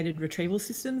 like automated retrieval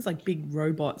systems, like big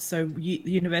robots. So the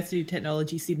University of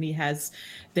Technology Sydney has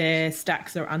their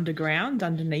stacks are underground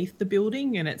underneath the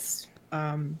building, and it's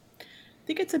I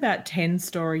think it's about 10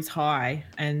 stories high,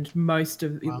 and most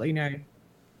of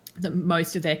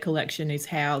most of their collection is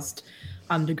housed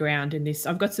underground in this.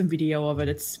 I've got some video of it.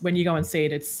 It's when you go and see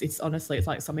it, it's honestly, it's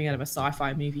like something out of a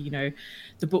sci-fi movie.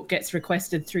 The book gets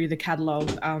requested through the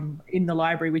catalogue in the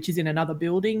library, which is in another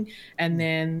building, and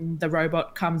then the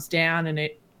robot comes down and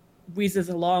it whizzes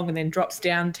along and then drops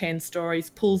down 10 stories,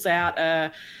 pulls out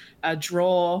a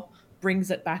drawer,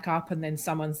 brings it back up, and then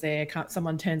someone's there.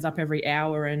 Someone turns up every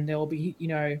hour, and there'll be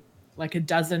like a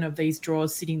dozen of these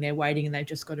drawers sitting there waiting, and they've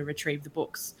just got to retrieve the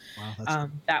books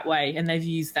that way. And they've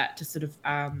used that to sort of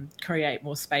create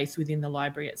more space within the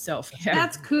library itself. Yeah.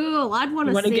 That's cool. I'd want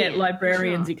to get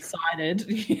librarians excited,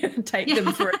 take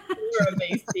them for a tour of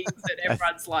these things, and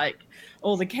everyone's like,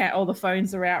 all the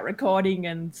phones are out recording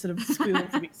and sort of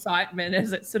squeals of excitement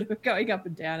as it's sort of going up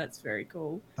and down. It's very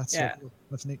cool. That's so cool.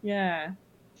 That's neat. Yeah.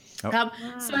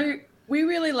 So we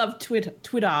really love Twitter.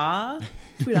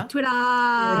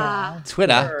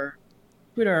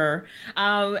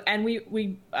 And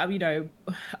we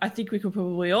I think we could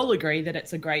probably all agree that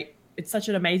it's a great it's such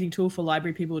an amazing tool for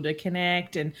library people to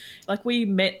connect. And like we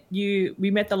met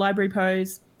the library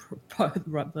pros.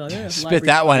 Spit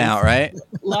that one out, right?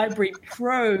 Library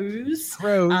pros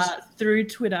through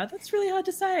Twitter. That's really hard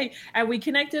to say. And we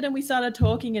connected and we started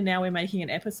talking, and now we're making an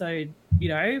episode,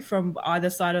 from either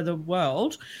side of the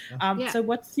world. So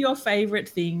what's your favorite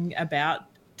thing about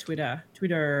Twitter? It's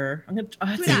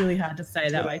really hard to say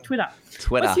that way. Twitter.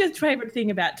 What's your favorite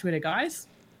thing about Twitter, guys?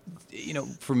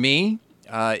 For me,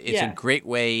 it's a great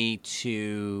way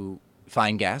to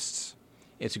find guests.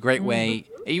 It's a great way,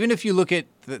 even if you look at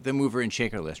the mover and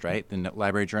shaker list, right? The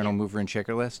Library Journal mover and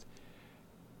shaker list.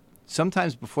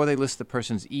 Sometimes before they list the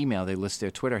person's email, they list their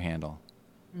Twitter handle.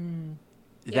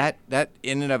 That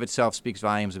in and of itself speaks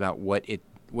volumes about what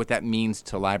that means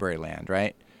to library land,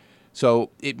 right? So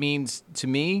it means, to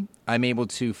me, I'm able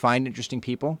to find interesting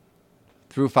people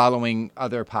through following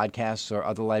other podcasts or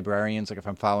other librarians. Like if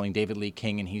I'm following David Lee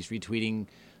King and he's retweeting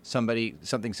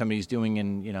something somebody's doing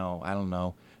in, I don't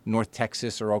know, North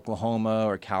Texas or Oklahoma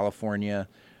or California,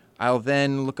 I'll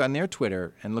then look on their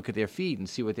Twitter and look at their feed and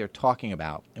see what they're talking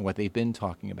about and what they've been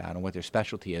talking about and what their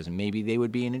specialty is. And maybe they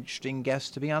would be an interesting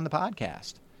guest to be on the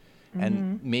podcast.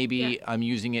 And maybe I'm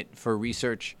using it for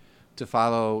research to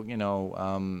follow,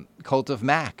 Cult of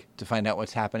Mac to find out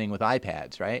what's happening with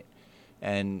iPads, right?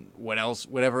 And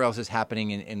whatever else is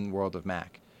happening in World of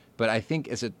Mac. But I think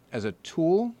as a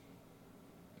tool,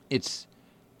 it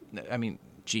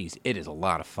is a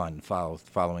lot of fun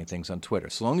following things on Twitter.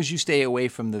 So long as you stay away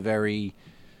from the very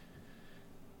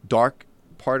dark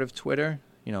part of Twitter,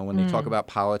 when they talk about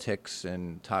politics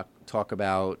and talk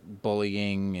about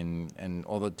bullying and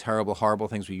all the terrible, horrible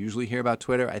things we usually hear about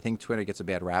Twitter, I think Twitter gets a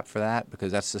bad rap for that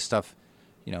because that's the stuff,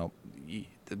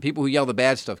 the people who yell the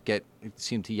bad stuff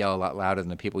seem to yell a lot louder than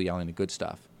the people yelling the good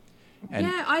stuff. And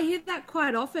I hear that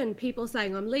quite often. People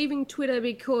saying, I'm leaving Twitter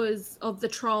because of the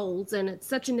trolls and it's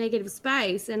such a negative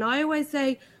space. And I always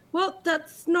say, well,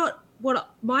 that's not what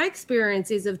my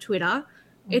experience is of Twitter.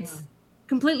 It's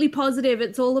completely positive.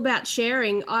 It's all about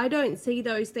sharing. I don't see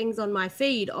those things on my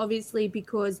feed, obviously,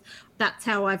 because that's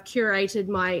how I've curated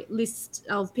my list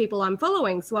of people I'm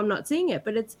following. So I'm not seeing it.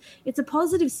 But it's a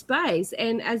positive space.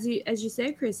 And as you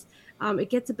said, Chris,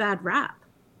 it gets a bad rap.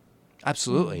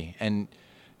 Absolutely. And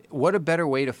what a better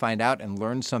way to find out and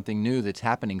learn something new that's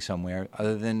happening somewhere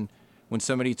other than when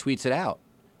somebody tweets it out,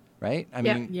 right? I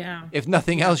mean, if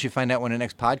nothing else, you find out when the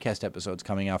next podcast episode's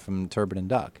coming out from Turbitt and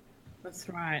Duck. That's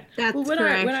right. That's when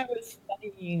correct. I was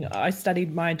studying, I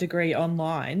studied my degree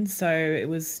online. So it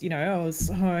was, I was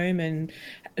home and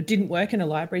didn't work in a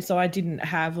library. So I didn't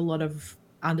have a lot of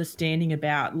understanding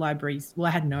about libraries. Well,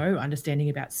 I had no understanding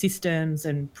about systems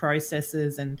and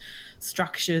processes and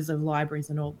structures of libraries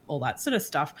and all that sort of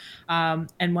stuff.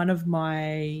 And one of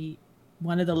the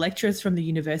lecturers from the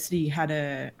university had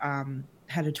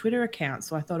a Twitter account.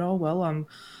 So I thought,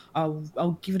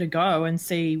 I'll give it a go and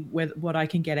see what I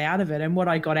can get out of it. And what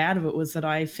I got out of it was that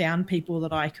I found people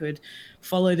that I could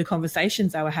follow the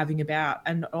conversations they were having about.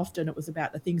 And often it was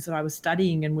about the things that I was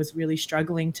studying and was really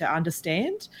struggling to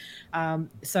understand.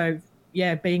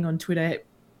 Being on Twitter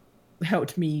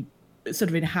helped me sort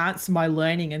of enhance my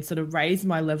learning and sort of raise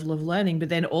my level of learning, but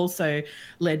then also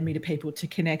led me to people to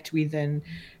connect with and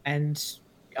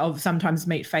I'll sometimes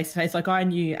meet face to face. Like I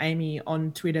knew Amy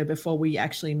on Twitter before we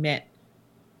actually met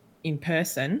in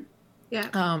person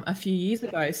a few years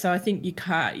ago. So I think you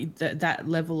can't that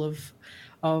level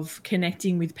of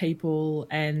connecting with people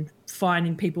and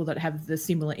finding people that have the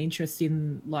similar interests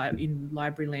in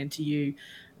library land to you.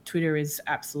 Twitter is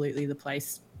absolutely the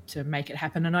place to make it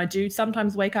happen. And I do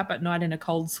sometimes wake up at night in a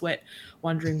cold sweat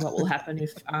wondering what will happen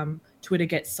if Twitter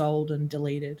gets sold and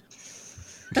deleted.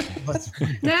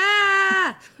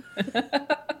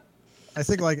 I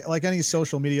think like any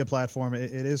social media platform,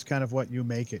 it is kind of what you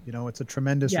make it. It's a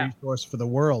tremendous resource for the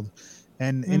world.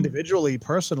 And individually,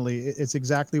 personally, it's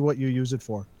exactly what you use it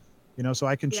for. So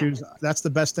I can choose. That's the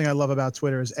best thing I love about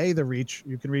Twitter is A, the reach.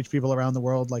 You can reach people around the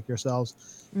world like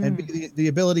yourselves. And B, the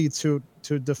ability to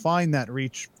define that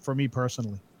reach for me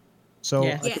personally. So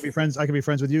I could be friends. I could be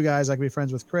friends with you guys. I could be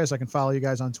friends with Chris. I can follow you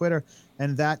guys on Twitter.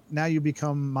 And that now you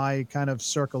become my kind of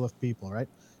circle of people, right?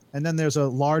 And then there's a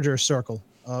larger circle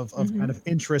of kind of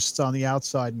interests on the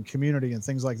outside and community and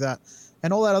things like that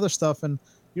and all that other stuff. And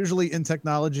usually in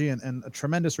technology and a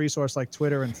tremendous resource like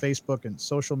Twitter and Facebook and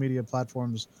social media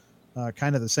platforms,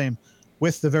 kind of the same.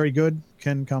 With the very good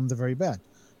can come the very bad.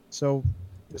 So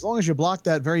as long as you block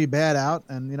that very bad out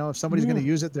and, if somebody's going to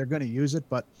use it, they're going to use it.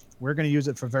 But we're going to use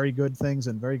it for very good things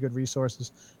and very good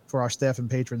resources for our staff and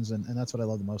patrons. And that's what I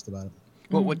love the most about it.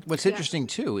 Well, what's interesting,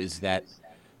 too, is that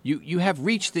you have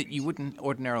reach that you wouldn't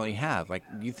ordinarily have. Like,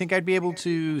 do you think I'd be able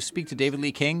to speak to David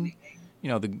Lee King,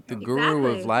 the guru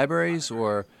of libraries,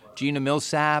 or Gina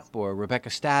Millsap, or Rebecca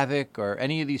Stavick, or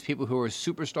any of these people who are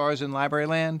superstars in library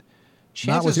land?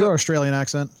 Not with your Australian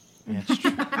accent. Yeah, it's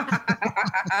true.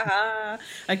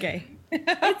 Okay.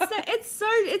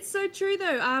 It's so true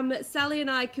though. Sally and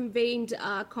I convened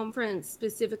a conference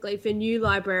specifically for new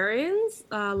librarians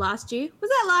last year. Was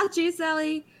that last year,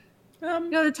 Sally?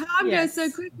 The time goes so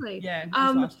quickly. Yeah, it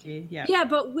was last year. Yeah. Yeah,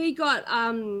 but we got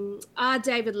our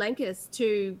David Lenkus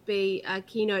to be a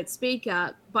keynote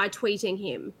speaker by tweeting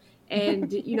him.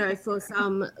 And, for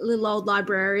some little old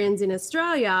librarians in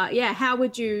Australia, how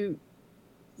would you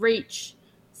reach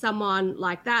someone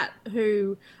like that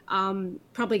who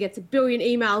probably gets a billion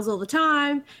emails all the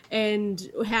time?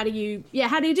 And how do you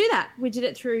do that? We did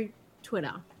it through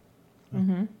Twitter.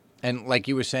 Mm-hmm. And like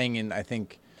you were saying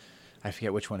I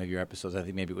forget which one of your episodes, I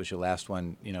think maybe it was your last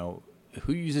one,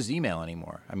 who uses email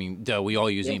anymore? I mean, we all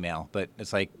use email, but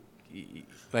it's like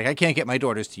I can't get my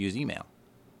daughters to use email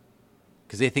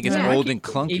because they think it's old and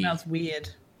clunky. Email's weird.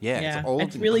 Yeah, it's old.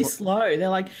 It's really slow. They're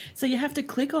like, so you have to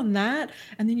click on that,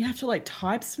 and then you have to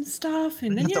type some stuff,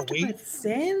 and then you have to press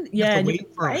send. You have to wait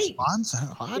for a response.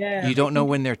 Yeah. You don't know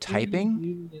when they're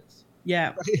typing?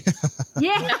 Yeah.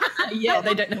 Yeah. Yeah,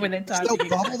 they don't know when they're typing. There's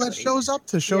no bubble that shows up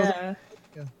to show them.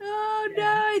 Yeah. Oh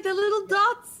no, the little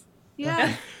dots.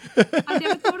 Yeah. I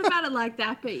never thought about it like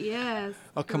that, but yes.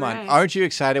 Oh, come on. Aren't you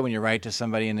excited when you write to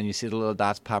somebody and then you see the little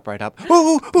dots pop right up?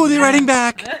 Oh, they're writing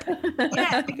back.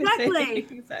 Yeah, exactly.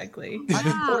 Exactly.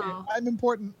 Wow. I'm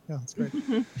important. Yeah, that's great.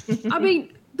 I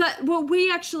mean,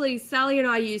 we actually, Sally and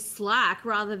I use Slack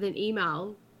rather than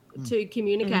email to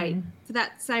communicate for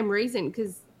that same reason,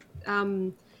 because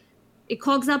it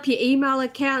clogs up your email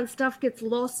account, stuff gets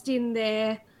lost in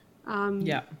there.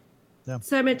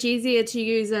 So much easier to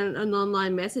use an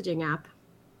online messaging app.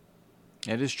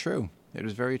 It is true. It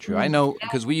is very true. I know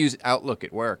because we use Outlook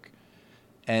at work,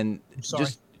 and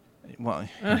just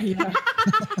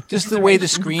the way the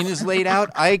screen is laid out,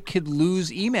 I could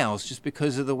lose emails just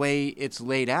because of the way it's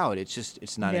laid out.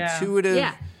 It's not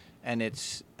intuitive, and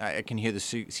I can hear the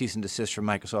cease and desist from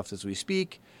Microsoft as we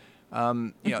speak.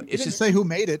 You didn't say who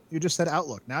made it. You just said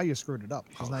Outlook. Now you screwed it up.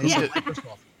 Now you said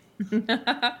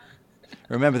Microsoft.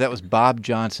 Remember, that was Bob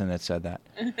Johnson that said that.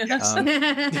 Yes.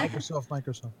 Microsoft.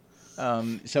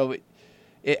 So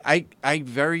it's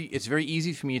very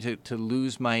easy for me to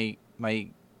lose the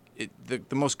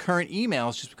most current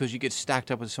emails just because you get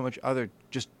stacked up with so much other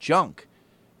just junk.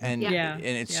 And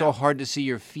it's so hard to see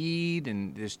your feed,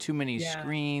 and there's too many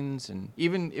screens, and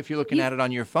even if you're looking at it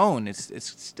on your phone, it's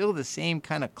still the same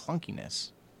kind of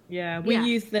clunkiness. Yeah, we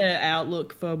use the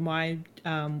Outlook for my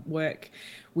work.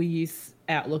 We use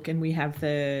Outlook, and we have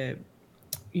the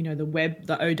web,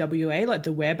 the OWA, like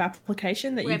the web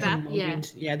application that you can log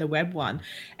into. Yeah, the web one.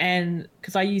 And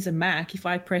because I use a Mac, if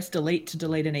I press delete to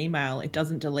delete an email, it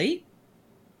doesn't delete.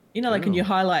 When you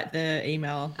highlight the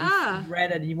email, you've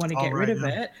read it and you want to get rid of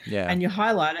it, and you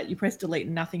highlight it, you press delete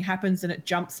and nothing happens, and it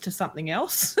jumps to something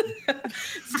else.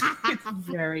 It's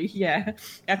very, you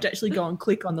have to actually go and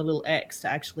click on the little X to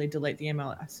actually delete the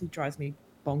email. It actually drives me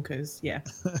bonkers. Yeah.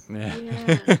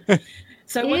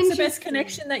 So what's the best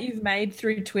connection that you've made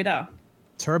through Twitter?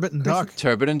 Turbitt and Duck.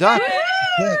 Turbitt and Duck.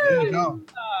 Yeah, there you go.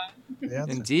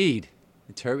 Indeed.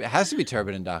 It has to be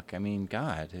Turbitt and Duck. I mean,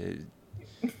 God.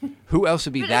 Who else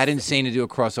would be that insane to do a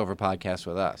crossover podcast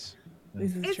with us?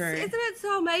 This is true. Isn't it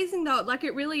so amazing, though? Like,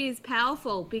 it really is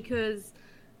powerful because,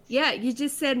 you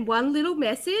just send one little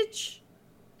message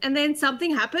and then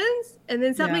something happens and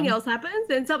then something else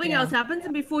happens and something else happens.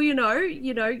 And before you know,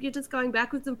 you're just going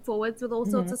backwards and forwards with all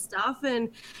sorts of stuff, and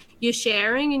you're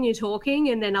sharing and you're talking,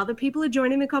 and then other people are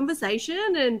joining the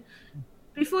conversation. And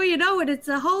before you know it, it's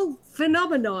a whole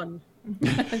phenomenon.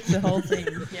 It's the whole thing,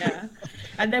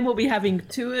 And then we'll be having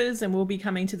tours, and we'll be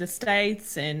coming to the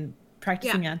States and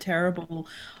practicing our terrible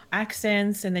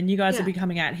accents, and then you guys will be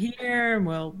coming out here, and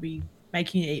we'll be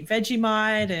making you eat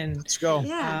Vegemite, and let's go.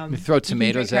 We throw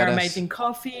tomatoes at us. Amazing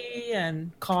coffee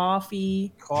and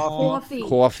coffee. Oh,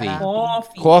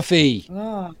 Coffee.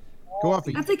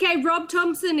 That's okay. Rob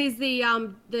Thompson is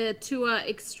the tour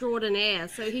extraordinaire,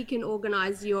 so he can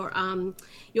organize your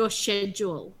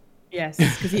schedule. Yes,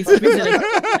 because he's visiting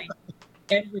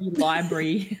every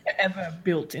library ever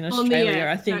built in Australia,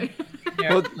 I think.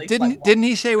 Well, didn't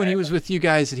he say when he was with you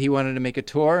guys that he wanted to make a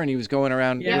tour, and he was going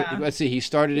around? Let's see, he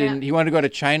started he wanted to go to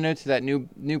China, to that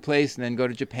new place, and then go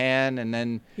to Japan, and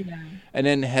then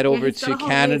head over to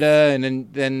Canada,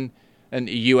 and then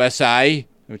USI,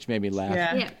 which made me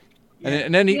laugh.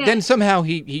 And then somehow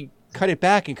he cut it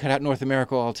back and cut out North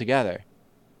America altogether.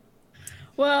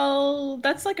 Well,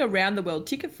 that's like a round the world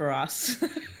ticket for us.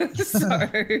 So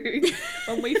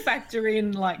when we factor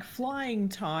in like flying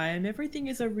time, everything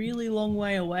is a really long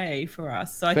way away for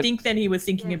us. So I think then he was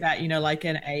thinking about, like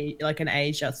an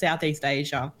Asia, Southeast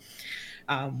Asia.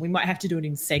 We might have to do it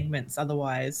in segments,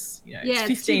 otherwise, it's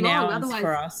 15 hours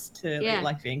for us to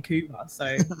like Vancouver.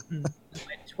 So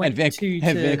and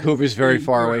Vancouver's very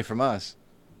far away from us.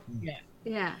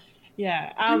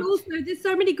 Yeah. And also, there's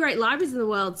so many great libraries in the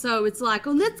world. So it's like,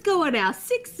 let's go on our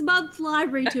 6-month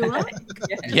library tour.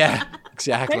 Yeah,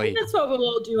 exactly. Maybe that's what we'll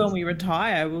all do when we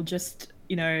retire. We'll just,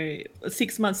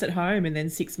 6 months at home and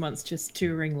then 6 months just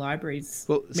touring libraries.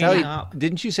 Well, Sally,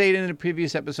 didn't you say it in a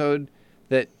previous episode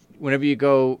that whenever you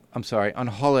go, on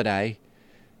holiday,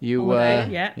 you we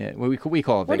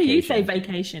call it vacation. What do you say,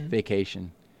 vacation?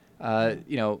 Vacation. There's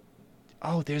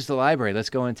the library. Let's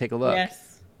go and take a look. Yes.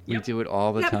 We do it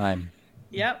all the time.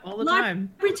 Yep, all the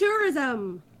time. Library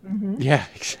tourism. Mm-hmm. Yeah,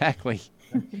 exactly.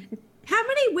 How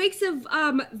many weeks of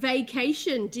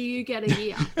vacation do you get a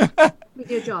year with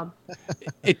your job?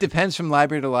 It depends from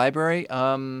library to library.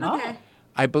 Okay.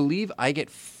 I believe I get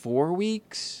 4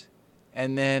 weeks,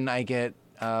 and then I get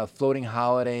floating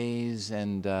holidays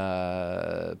and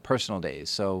personal days.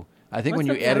 So I think when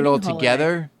you add it all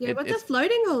together... Yeah, what's a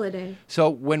floating holiday? So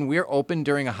when we're open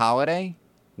during a holiday,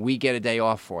 we get a day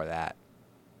off for that.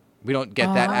 We don't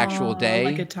get that actual day.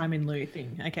 Like a time in lieu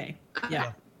thing. Okay.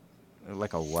 Yeah.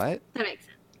 Like a what? That makes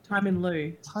sense. Time in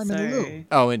lieu. Time in lieu.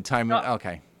 Oh, in time.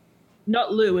 Okay.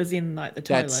 Not loo as in like the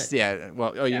toilet. That's, yeah.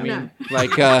 Well, you mean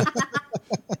like...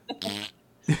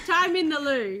 Time in the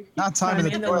loo. Not time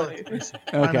in the toilet.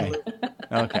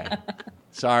 Okay.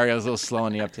 Sorry, I was a little slow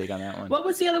on the uptake on that one. What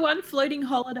was the other one? Floating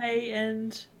holiday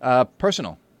and...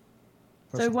 Personal.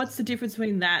 So what's the difference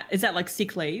between that? Is that like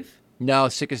sick leave? No,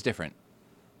 sick is different.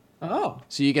 Oh.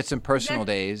 So you get some personal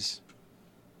days.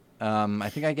 I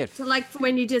think I get... So like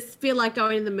when you just feel like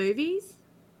going to the movies?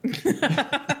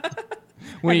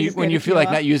 when you feel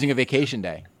like not using a vacation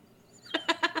day.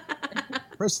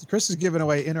 Chris is giving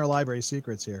away interlibrary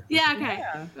secrets here. Yeah, okay.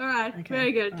 Yeah. All right. Okay.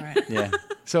 Very good. All right. Yeah.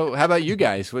 So how about you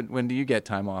guys? When do you get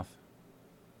time off?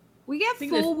 We get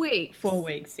 4 weeks. 4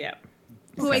 weeks, yeah.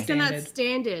 4 weeks, and that's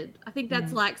standard. I think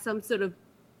that's like some sort of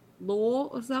law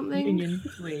or something.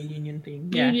 Union thing.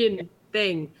 Yeah. Union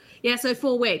thing. Yeah, so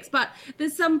 4 weeks. But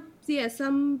there's some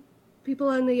people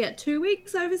only get 2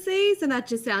 weeks overseas, and that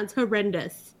just sounds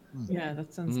horrendous. Yeah,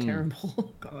 that sounds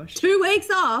terrible. Gosh. 2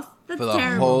 weeks off? That's for the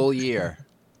terrible. whole year.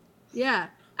 Yeah.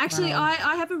 Actually,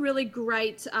 I have a really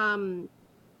great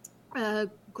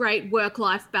great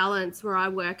work-life balance where I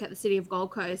work at the City of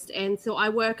Gold Coast. And so I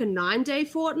work a 9-day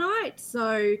fortnight.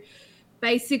 So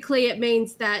basically it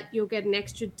means that you'll get an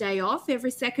extra day off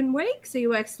every second week. So you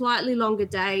work slightly longer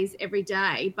days every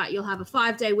day, but you'll have a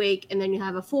 5-day week and then you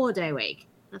have a 4-day week,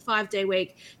 a 5-day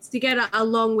week. So you get a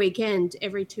long weekend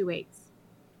every 2 weeks.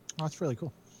 Oh, that's really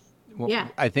cool. Well, yeah.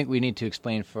 I think we need to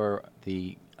explain for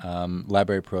the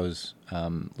Library Pros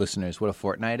listeners what a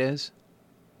fortnight is.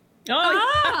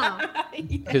 Oh,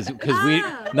 because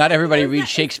not everybody reads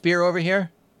Shakespeare over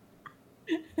here.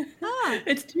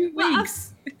 It's 2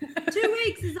 weeks. 2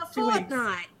 weeks is a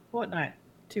fortnight. Fortnight,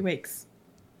 2 weeks.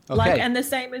 Okay. And the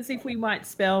same as if we might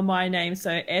spell my name,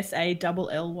 so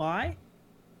SALLY.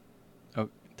 Oh,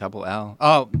 double L.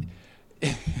 Oh,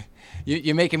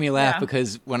 you're making me laugh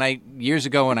because years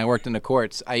ago when I worked in the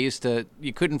courts,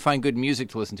 you couldn't find good music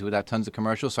to listen to without tons of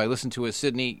commercials, so I listened to a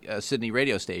Sydney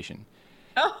radio station.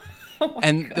 Oh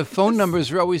and God. The phone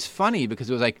numbers were always funny because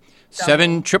it was like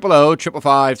 7 000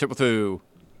 555 222.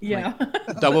 Yeah.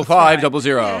 Like,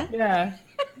 550. Yeah.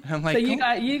 I'm like, so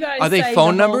you guys are they say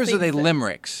phone the numbers or are they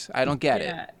limericks? I don't get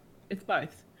it. It's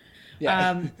both.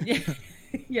 Yeah.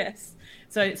 Yes.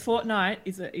 So it's fortnight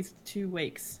is 2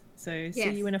 weeks. So see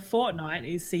you in a fortnight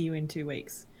is see you in 2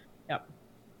 weeks. Yep.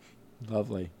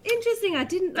 Lovely. Interesting. I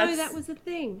didn't know that was a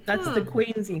thing. That's the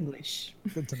Queen's English.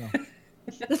 Good to know.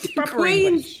 That's the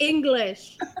Queen's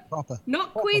English. Proper.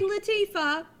 Not Queen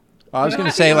Latifah. I was going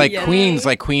to say like Queens,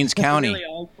 like Queens County,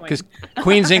 because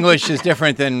Queen's English is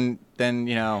different than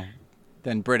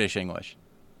British English.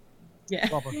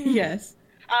 Yeah. Yes.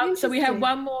 So we have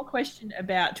one more question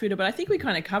about Twitter, but I think we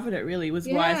kind of covered it. Really, was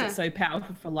why is it so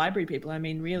powerful for library people? I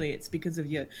mean, really, it's because of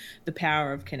the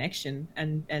power of connection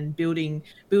and building.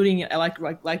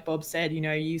 Like Bob said,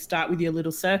 you start with your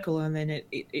little circle, and then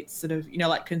it's sort of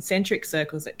like concentric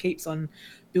circles that keeps on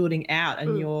building out,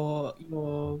 and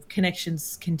your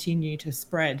connections continue to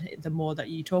spread the more that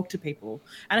you talk to people.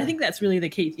 And I think that's really the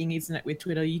key thing, isn't it? With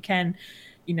Twitter, you can,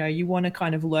 you want to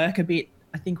kind of lurk a bit.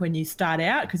 I think when you start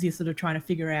out, because you're sort of trying to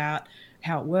figure out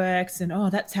how it works, and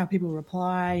that's how people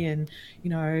reply, and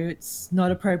it's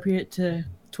not appropriate to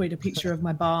tweet a picture of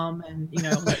my bum, and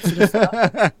all that sort of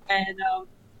stuff. And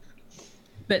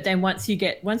but then once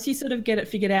you sort of get it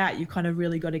figured out, you kind of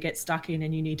really got to get stuck in,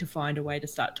 and you need to find a way to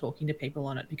start talking to people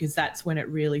on it, because that's when it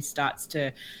really starts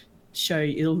to show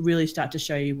you. It'll really start to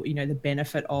show you, the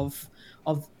benefit of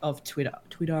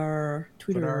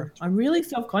Twitter. I'm really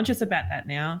self-conscious about that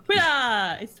now.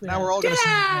 Twitter. It's Twitter. Now we're all going to say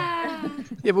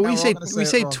yeah, but we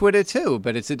say Twitter too,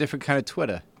 but it's a different kind of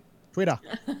Twitter. Twitter.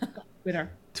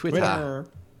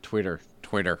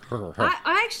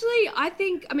 I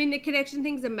think, the connection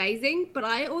thing's amazing, but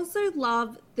I also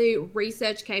love the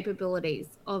research capabilities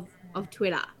of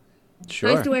Twitter. Sure.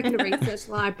 I used to work in a research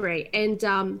library, and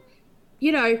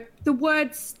the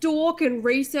words stalk and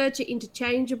research are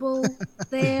interchangeable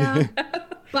there.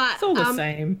 But it's all the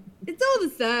same. It's all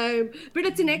the same, but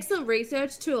it's an excellent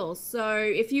research tool. So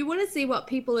if you want to see what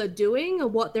people are doing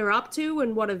and what they're up to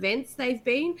and what events they've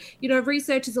been,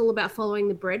 research is all about following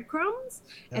the breadcrumbs,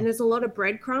 and there's a lot of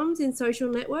breadcrumbs in social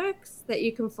networks that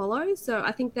you can follow. So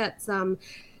I think that's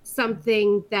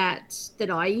something that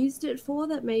I used it for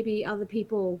that maybe other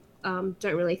people don't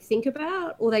really think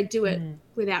about, or they do it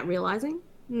without realizing.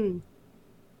 And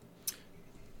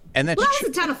that's that was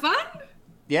a ton of fun.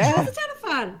 Yeah. That was a ton of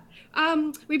fun.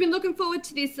 We've been looking forward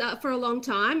to this for a long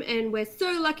time, and we're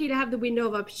so lucky to have the window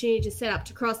of opportunity to set up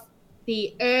to cross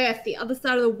the earth, the other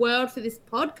side of the world, for this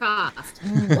podcast.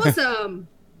 Awesome.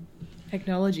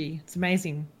 Technology. It's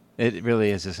amazing. It really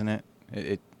is, isn't it?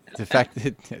 The fact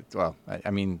that,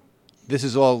 this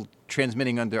is all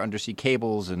transmitting under undersea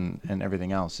cables and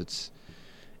everything else. It's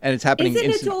happening.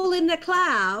 Isn't it all in the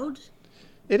cloud?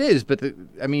 It is, but the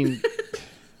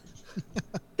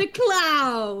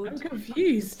cloud. I'm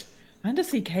confused.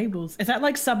 Undersea cables. Is that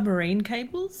like submarine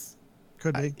cables?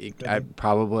 Could be.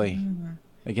 Probably.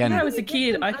 Again, when I was a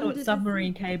kid, I thought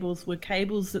submarine cables were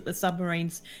cables that the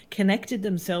submarines connected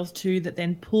themselves to that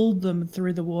then pulled them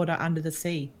through the water under the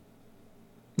sea.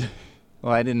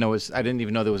 Well, I didn't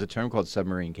even know there was a term called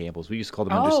submarine cables. We used to call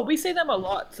them. We see them a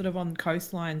lot, sort of on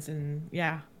coastlines, and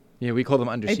yeah. Yeah, we call them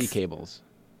undersea cables.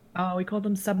 Oh, we call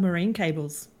them submarine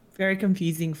cables. Very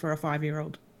confusing for a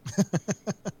 5-year-old.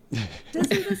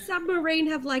 Doesn't the submarine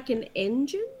have like an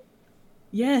engine?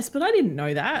 Yes, but I didn't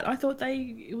know that. I thought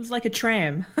it was like a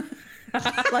tram,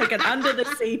 like an under the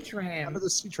sea tram. Under the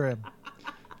sea tram.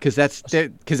 Because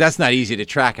that's not easy to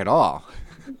track at all.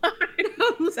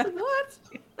 What?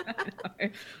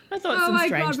 I thought some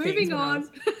strange things. Moving on.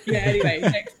 Yeah. Anyway,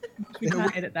 next, we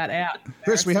can't edit that out.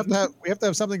 Chris, we have to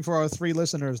have something for our 3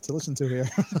 listeners to listen to here.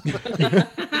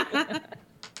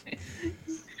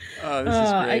 Oh, this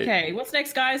is great. Okay, what's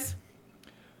next, guys?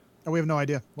 Oh, we have no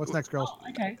idea. What's next, girls? Oh,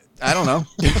 okay. I don't know.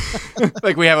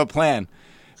 Like we have a plan.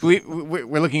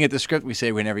 We're looking at the script we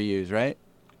say we never use, right?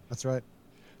 That's right.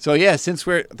 So yeah, since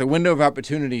the window of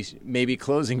opportunities may be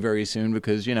closing very soon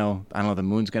because, I don't know, the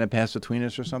moon's going to pass between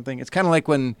us or something. It's kind of like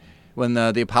when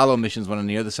the Apollo missions went on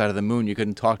the other side of the moon, you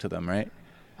couldn't talk to them, right?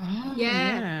 Oh,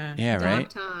 yeah. Yeah, right?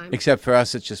 Time. Except for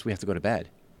us, it's just we have to go to bed.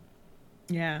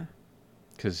 Yeah.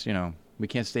 Because, we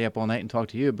can't stay up all night and talk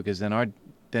to you because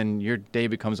then your day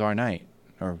becomes our night.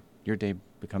 Or your day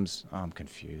becomes... Oh, I'm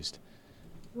confused.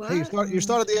 What? Hey, you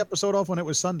started the episode off when it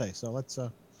was Sunday, so let's...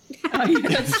 Oh, yeah,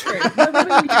 that's true.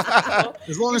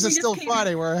 As long as it's still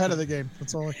Friday, we're ahead of the game.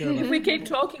 That's all I care about. If we keep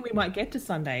talking, we might get to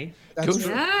Sunday. That's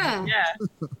true. Yeah.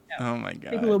 Oh my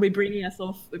God. People will be bringing us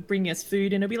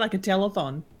food, and it'll be like a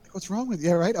telethon. What's wrong with you?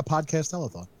 Yeah, right? A podcast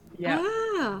telethon. Yeah.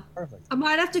 Ah. Perfect. I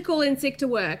might have to call in sick to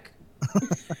work.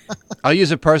 I'll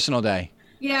use a personal day.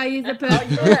 Yeah, I use a Use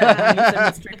a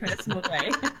mystery personal day.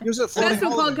 Use a floating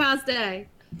personal holiday. podcast day.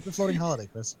 The floating holiday,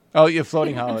 Chris. Oh, your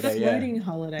floating holiday, yeah. Floating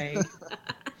holiday.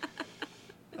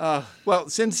 Well,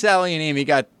 since Sally and Amy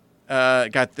got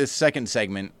this second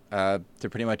segment to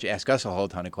pretty much ask us a whole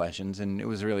ton of questions, and it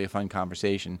was really a fun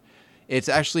conversation, it's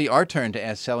actually our turn to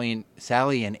ask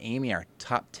Sally and Amy our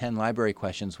top 10 library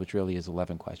questions, which really is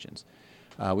 11 questions.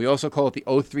 We also call it the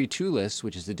 032 list,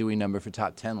 which is the Dewey number for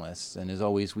top 10 lists. And as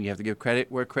always, we have to give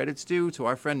credit where credit's due to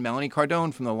our friend Melanie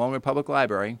Cardone from the Long Republic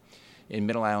Library in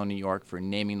Middle Island, New York, for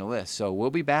naming the list. So we'll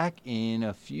be back in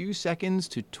a few seconds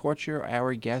to torture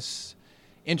our guests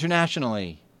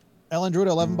internationally. Ellen Drew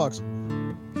to $11.